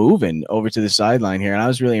he's moving over to the sideline here, and I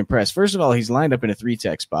was really impressed. First of all, he's lined up in a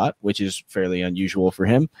 3-tech spot, which is fairly unusual for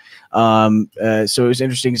him. So it was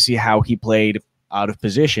interesting to see how he played out of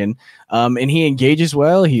position, and he engages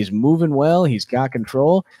well. He's moving well. He's got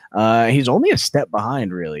control. He's only a step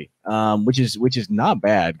behind, really, which is not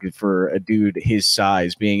bad for a dude his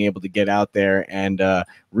size, being able to get out there and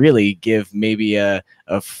really give maybe a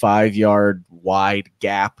 5-yard wide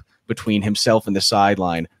gap between himself and the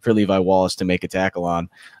sideline for Levi Wallace to make a tackle on.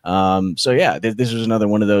 So yeah, this was another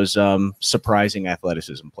one of those surprising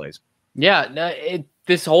athleticism plays. Yeah,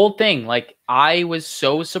 this whole thing, like, I was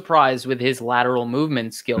so surprised with his lateral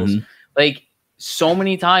movement skills. Like, so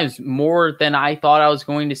many times more than I thought I was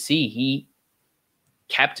going to see. He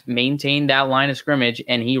maintained that line of scrimmage,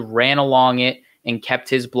 and he ran along it and kept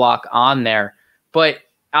his block on there. But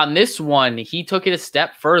on this one, he took it a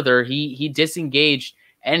step further. He disengaged,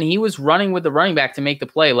 and he was running with the running back to make the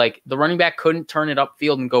play. Like, the running back couldn't turn it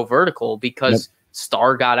upfield and go vertical because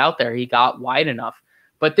Star got out there. He got wide enough.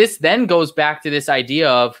 But this then goes back to this idea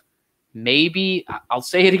of, maybe, I'll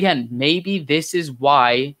say it again, maybe this is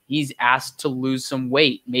why he's asked to lose some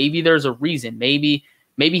weight. Maybe there's a reason. Maybe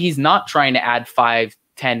he's not trying to add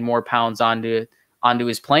 5-10 more pounds onto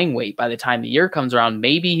his playing weight by the time the year comes around.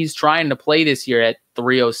 Maybe he's trying to play this year at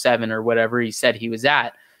 307 or whatever he said he was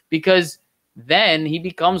at, because then he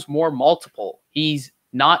becomes more multiple. He's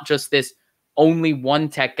not just this only one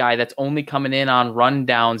tech guy that's only coming in on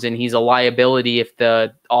rundowns, and he's a liability if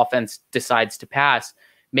the offense decides to pass.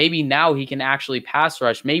 Maybe now he can actually pass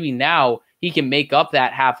rush. Maybe now he can make up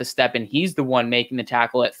that half a step, and he's the one making the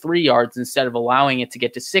tackle at 3 yards instead of allowing it to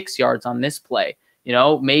get to 6 yards on this play. You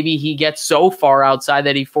know, maybe he gets so far outside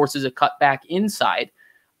that he forces a cutback inside.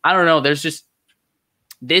 I don't know. There's just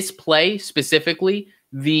this play specifically,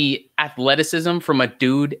 the athleticism from a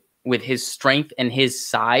dude with his strength and his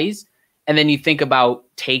size. And then you think about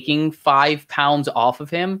taking 5 pounds off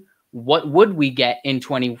of him. What would we get in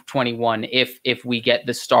 2021 if we get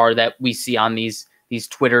the Star that we see on these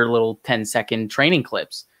Twitter little 10-second training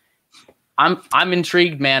clips? I'm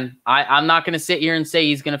intrigued, man. I'm not going to sit here and say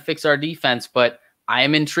he's going to fix our defense, but I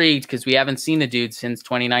am intrigued because we haven't seen the dude since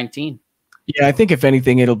 2019. Yeah, I think if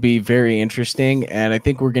anything, it'll be very interesting, and I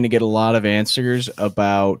think we're going to get a lot of answers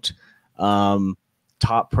about um,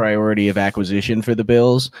 top priority of acquisition for the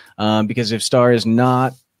Bills. Because if Starr is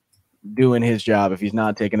not doing his job, if he's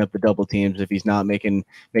not taking up the double teams, if he's not making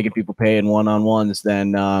people pay in one-on-ones,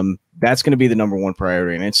 then that's going to be the number one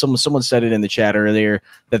priority. And someone said it in the chat earlier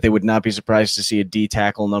that they would not be surprised to see a D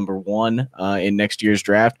tackle number one in next year's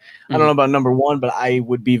draft. I don't know about number one, but I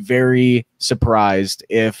would be very surprised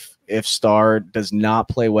if Starr does not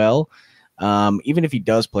play well. Even if he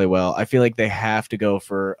does play well, I feel like they have to go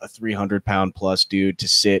for a 300-pound plus dude to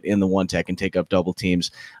sit in the one tech and take up double teams,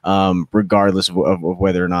 regardless of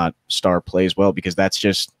whether or not Starr plays well, because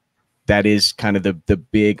that is kind of the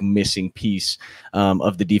big missing piece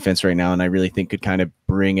of the defense right now, and I really think could kind of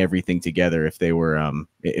bring everything together if they were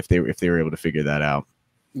able to figure that out.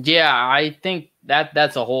 Yeah, I think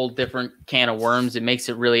that's a whole different can of worms. It makes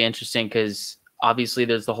it really interesting because obviously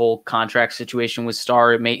there's the whole contract situation with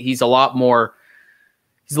Starr. He's a lot more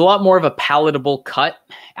of a palatable cut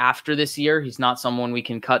after this year. He's not someone we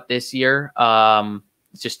can cut this year.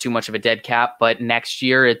 It's just too much of a dead cap. But next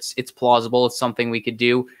year, it's plausible. It's something we could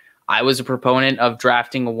do. I was a proponent of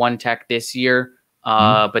drafting a one tech this year,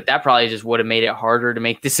 but that probably just would have made it harder to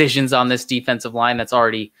make decisions on this defensive line that's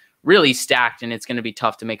already really stacked, and it's going to be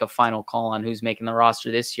tough to make a final call on who's making the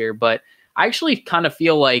roster this year. But I actually kind of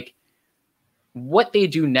feel like what they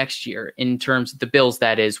do next year in terms of the Bills,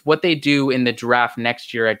 that is, what they do in the draft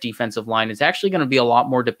next year at defensive line is actually going to be a lot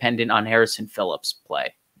more dependent on Harrison Phillips'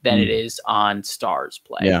 play than it is on Starr's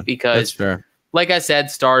play. Yeah, because that's fair. Like I said,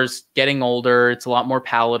 Starr's getting older. It's a lot more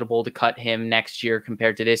palatable to cut him next year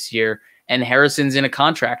compared to this year. And Harrison's in a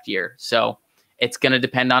contract year. So it's going to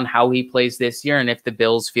depend on how he plays this year. And if the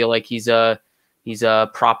Bills feel like he's a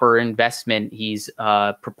proper investment, he's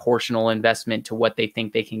a proportional investment to what they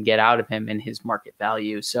think they can get out of him and his market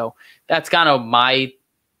value. So that's kind of my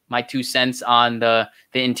 2 cents on the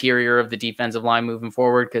interior of the defensive line moving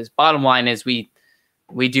forward. Because bottom line is we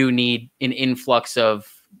do need an influx of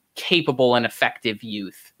capable and effective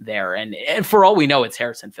youth there. And for all we know, it's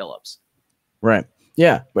Harrison Phillips. Right.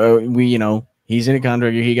 Yeah. He's in a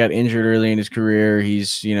contract year. He got injured early in his career.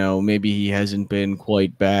 He's, maybe he hasn't been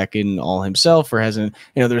quite back in all himself, or hasn't,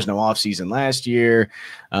 there's no off season last year.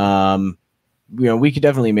 We could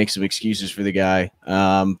definitely make some excuses for the guy.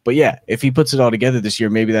 But yeah, if he puts it all together this year,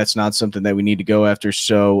 maybe that's not something that we need to go after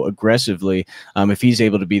so aggressively. If he's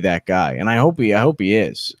able to be that guy, and I hope he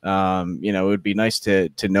is. It would be nice to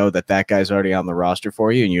know that guy's already on the roster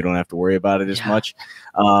for you, and you don't have to worry about it as much.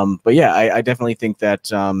 But yeah, I definitely think that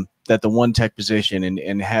that the one tech position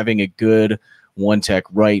and having a good one tech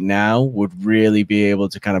right now would really be able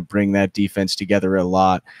to kind of bring that defense together a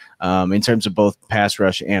lot in terms of both pass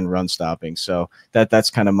rush and run stopping. So that's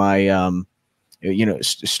kind of my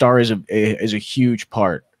Starr is a huge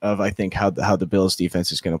part of, I think, how the Bills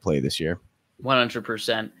defense is going to play this year.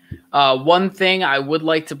 100%. One thing I would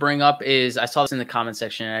like to bring up is, I saw this in the comment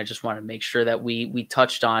section and I just want to make sure that we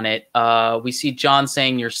touched on it. We see John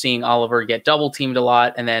saying you're seeing Oliver get double teamed a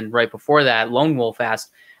lot. And then right before that, Lone Wolf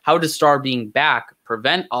asked, how does Starr being back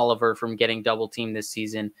prevent Oliver from getting double teamed this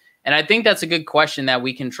season? And I think that's a good question that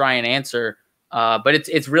we can try and answer. But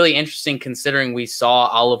it's really interesting considering we saw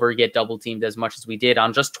Oliver get double teamed as much as we did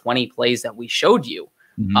on just 20 plays that we showed you.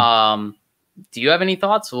 Mm-hmm. Do you have any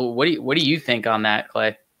thoughts? What do you think on that,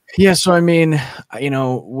 Clay? Yeah, so I mean,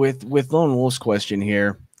 with Lone Wolf's question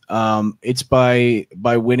here, it's by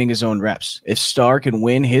winning his own reps. If Starr can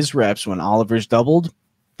win his reps when Oliver's doubled,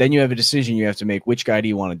 then you have a decision you have to make. Which guy do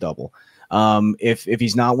you want to double? If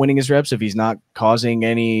he's not winning his reps, if he's not causing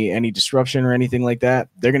any disruption or anything like that,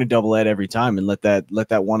 they're going to double Ed every time and let that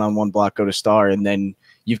one-on-one block go to Starr, and then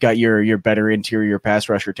you've got your better interior pass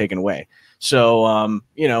rusher taken away. So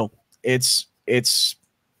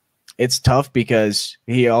it's tough because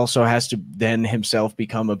he also has to then himself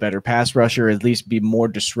become a better pass rusher, at least be more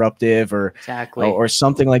disruptive or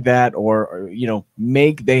something like that, or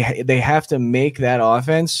they have to make that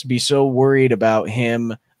offense be so worried about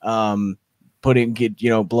him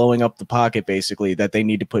blowing up the pocket, basically, that they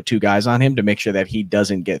need to put two guys on him to make sure that he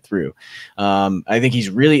doesn't get through. I think he's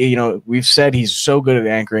really, we've said he's so good at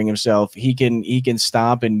anchoring himself. He can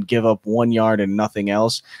stop and give up 1 yard and nothing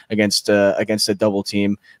else against a double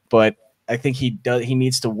team. But I think he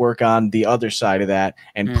needs to work on the other side of that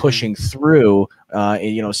and pushing through,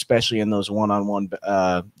 especially in those one-on-one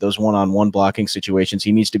blocking situations.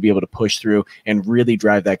 He needs to be able to push through and really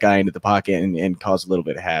drive that guy into the pocket and cause a little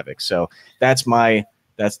bit of havoc. So that's my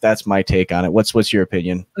take on it. What's your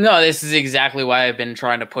opinion? No, this is exactly why I've been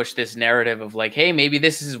trying to push this narrative of like, hey, maybe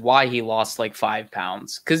this is why he lost like 5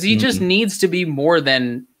 pounds, because he just needs to be more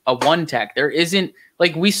than a one tech. There isn't,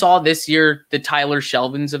 like we saw this year, the Tyler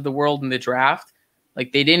Shelvins of the world in the draft.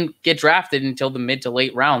 Like they didn't get drafted until the mid to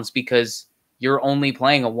late rounds because you're only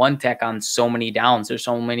playing a one tech on so many downs. There's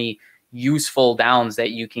so many useful downs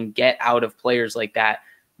that you can get out of players like that.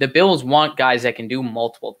 The Bills want guys that can do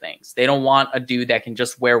multiple things. They don't want a dude that can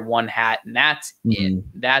just wear one hat and that's it.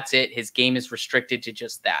 That's it. His game is restricted to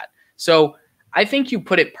just that. So I think you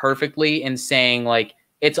put it perfectly in saying like,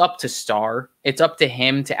 it's up to Star. It's up to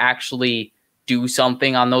him to actually do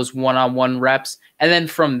something on those one-on-one reps. And then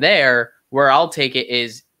from there, where I'll take it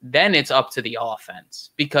is then it's up to the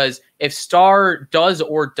offense. Because if Star does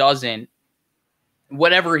or doesn't,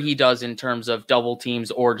 whatever he does in terms of double teams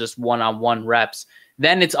or just one-on-one reps,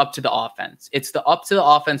 then it's up to the offense. It's up to the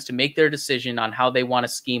offense to make their decision on how they want to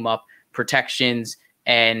scheme up protections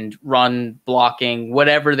and run blocking,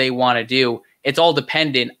 whatever they want to do. It's all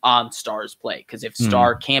dependent on Star's play. Because if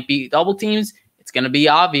Star can't beat double teams, it's going to be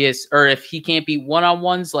obvious. Or if he can't beat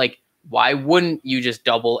one-on-ones, like, why wouldn't you just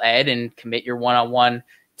double Ed and commit your one-on-one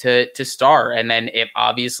to Star? And then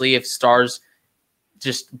if Star's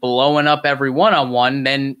just blowing up every one-on-one,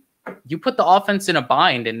 then you put the offense in a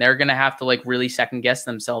bind and they're going to have to like really second guess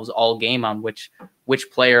themselves all game on which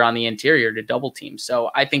player on the interior to double team.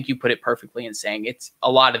 So I think you put it perfectly in saying it's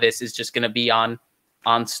a lot of this is just going to be on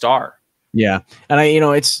Star. Yeah. And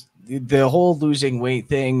it's the whole losing weight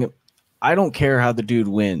thing. I don't care how the dude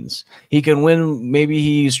wins. He can win. Maybe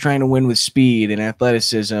he's trying to win with speed and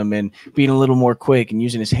athleticism and being a little more quick and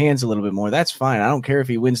using his hands a little bit more. That's fine. I don't care if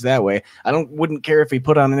he wins that way. Wouldn't care if he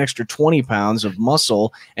put on an extra 20 pounds of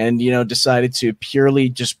muscle and, decided to purely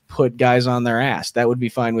just put guys on their ass. That would be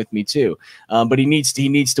fine with me too. But he needs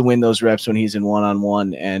to win those reps when he's in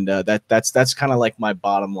one-on-one. And that's kind of like my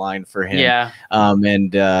bottom line for him. Yeah.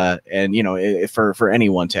 For any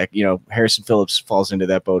one tech, Harrison Phillips falls into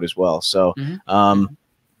that boat as well. So,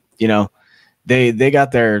 they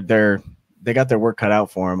got their work cut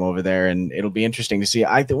out for him over there, and it'll be interesting to see.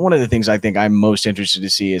 One of the things I think I'm most interested to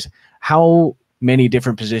see is how many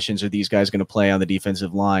different positions are these guys going to play on the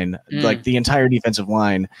defensive line? Like the entire defensive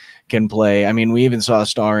line can play. I mean, we even saw a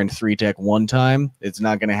Star in 3-tech one time. It's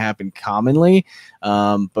not going to happen commonly,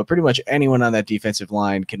 but pretty much anyone on that defensive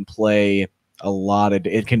line can play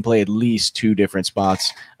it can play at least 2 different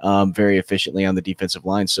spots very efficiently on the defensive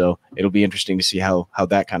line. So it'll be interesting to see how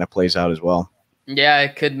that kind of plays out as well. Yeah,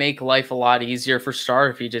 it could make life a lot easier for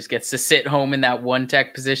Star if he just gets to sit home in that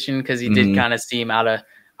 1-tech position, because he did kind of seem out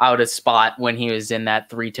of spot when he was in that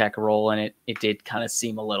 3-tech role, and it did kind of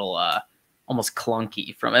seem a little almost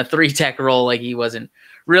clunky from a 3-tech role, like he wasn't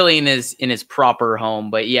really in his proper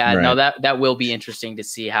home. But yeah, right. No, that will be interesting to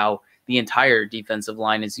see how the entire defensive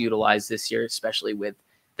line is utilized this year, especially with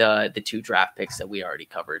the 2 draft picks that we already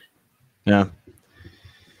covered. Yeah.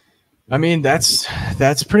 I mean, that's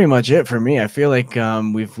pretty much it for me. I feel like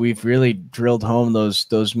we've really drilled home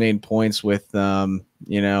those main points with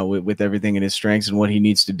with everything in his strengths and what he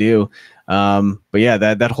needs to do. But yeah,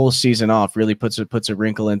 that whole season off really puts a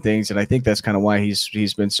wrinkle in things, and I think that's kind of why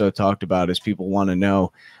he's been so talked about, is people want to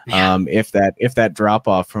know if that drop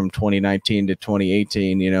off from 2019 to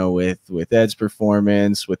 2018, with Ed's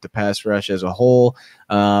performance, with the pass rush as a whole,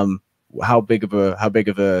 how big of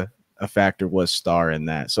a factor was Star in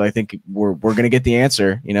that. So I think we're going to get the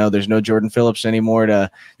answer. There's no Jordan Phillips anymore to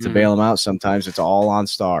bail him out. Sometimes it's all on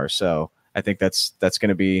Star. So I think it's going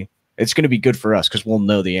to be good for us, because we'll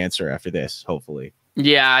know the answer after this, hopefully.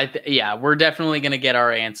 Yeah, we're definitely going to get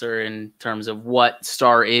our answer in terms of what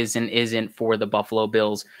Star is and isn't for the Buffalo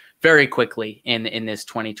Bills very quickly in this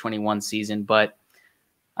 2021 season. But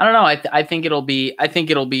I don't know. I think it'll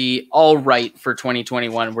be all right for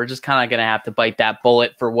 2021. We're just kind of going to have to bite that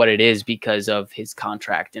bullet for what it is because of his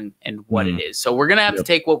contract and what it is. So we're going to have to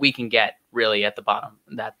take what we can get, really, at the bottom.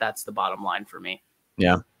 That's the bottom line for me.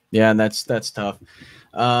 Yeah. Yeah. And that's tough.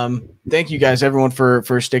 Thank you guys, everyone,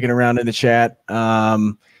 for sticking around in the chat. There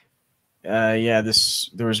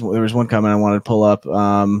was one comment I wanted to pull up.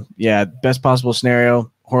 Best possible scenario.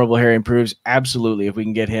 Horrible Harry improves. Absolutely. If we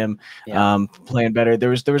can get him playing better. There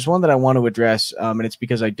was one that I want to address, and it's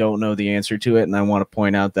because I don't know the answer to it. And I want to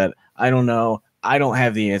point out that I don't know. I don't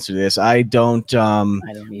have the answer to this. I don't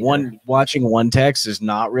watching 1-techs is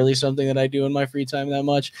not really something that I do in my free time that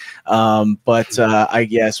much. So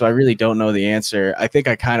I really don't know the answer. I think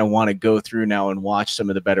I kind of want to go through now and watch some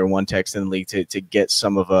of the better 1-techs in the league to get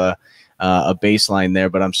some of a baseline there.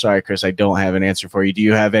 But I'm sorry, Chris, I don't have an answer for you. Do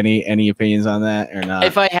you have any opinions on that or not?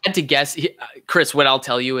 If I had to guess, Chris, what I'll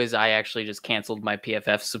tell you is I actually just canceled my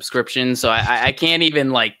PFF subscription. So I can't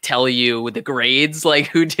even tell you the grades,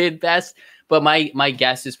 who did best. But my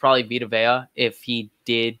guess is probably Vita Vea, if he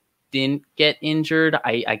did didn't get injured.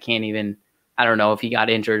 I can't even, I don't know if he got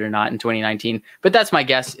injured or not in 2019, but that's my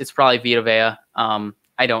guess. It's probably Vita Vea.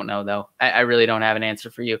 I don't know though. I really don't have an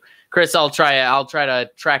answer for you, Chris. I'll try to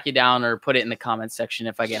track you down or put it in the comments section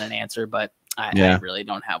if I get an answer, but I really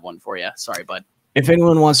don't have one for you. Sorry, bud. If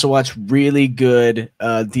anyone wants to watch really good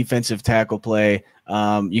defensive tackle play,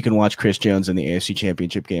 you can watch Chris Jones in the AFC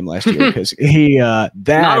Championship game last year because he's not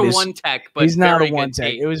a one tech.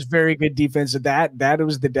 It was very good defense. That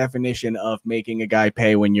was the definition of making a guy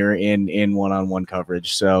pay when you're in one-on-one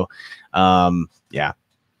coverage. So, yeah.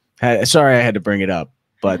 Sorry, I had to bring it up,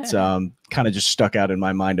 but kind of just stuck out in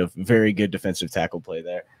my mind of very good defensive tackle play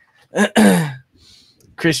there.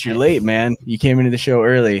 Chris, you're late, man. You came into the show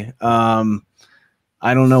early.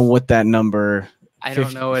 I don't know what that number. I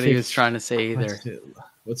don't know what he was trying to say either.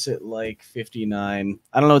 What's it like? 59.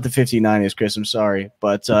 I don't know what the 59 is, Chris. I'm sorry,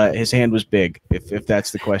 but his hand was big. If that's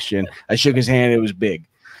the question, I shook his hand. It was big.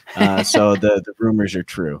 So the rumors are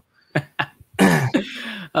true.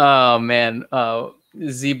 Oh man,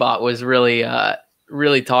 Z-Bot was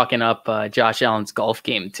really talking up Josh Allen's golf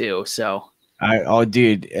game too. So.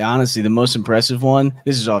 Dude, honestly, the most impressive one,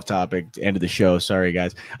 this is off topic, end of the show. Sorry,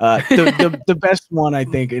 guys. The best one, I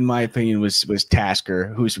think, in my opinion, was Tasker,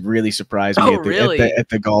 who's really surprised me at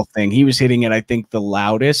the golf thing. He was hitting it, I think, the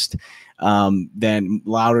loudest,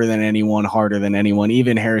 louder than anyone, harder than anyone.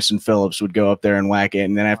 Even Harrison Phillips would go up there and whack it.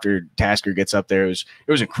 And then after Tasker gets up there, it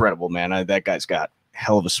was incredible, man. That guy's got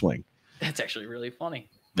hell of a swing. That's actually really funny.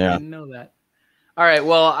 Yeah. I didn't know that. All right.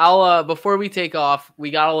 Well, I'll before we take off,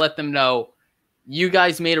 we got to let them know. You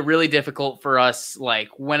guys made it really difficult for us. Like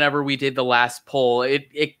whenever we did the last poll,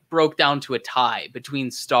 it broke down to a tie between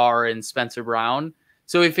Star and Spencer Brown.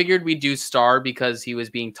 So we figured we'd do Star because he was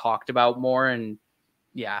being talked about more. And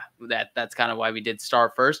yeah, that's kind of why we did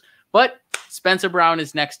Star first. But Spencer Brown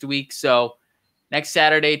is next week. So next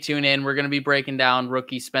Saturday, tune in. We're going to be breaking down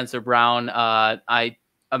rookie Spencer Brown. I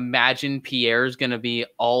imagine Pierre's going to be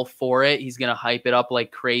all for it. He's going to hype it up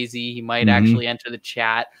like crazy. He might actually enter the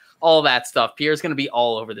chat. All that stuff. Pierre's going to be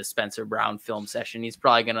all over the Spencer Brown film session. He's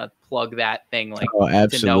probably going to plug that thing like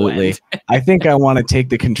absolutely. To no end. I think I want to take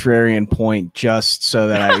the contrarian point just so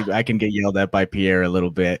that I can get yelled at by Pierre a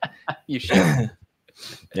little bit. You should.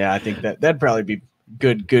 Yeah, I think that'd probably be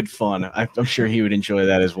good fun. I'm sure he would enjoy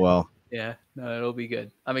that as well. Yeah, no, it'll be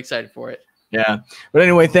good. I'm excited for it. Yeah. But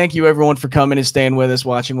anyway, thank you everyone for coming and staying with us,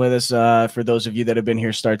 watching with us. For those of you that have been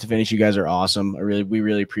here start to finish, you guys are awesome. We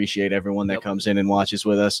really appreciate everyone that comes in and watches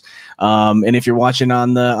with us. And if you're watching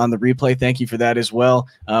on the replay, thank you for that as well.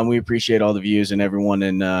 We appreciate all the views and everyone,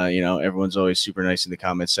 and everyone's always super nice in the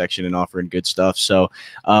comments section and offering good stuff. So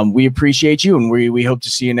we appreciate you, and we hope to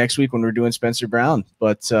see you next week when we're doing Spencer Brown.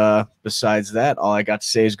 But besides that, all I got to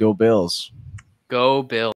say is go Bills. Go Bills.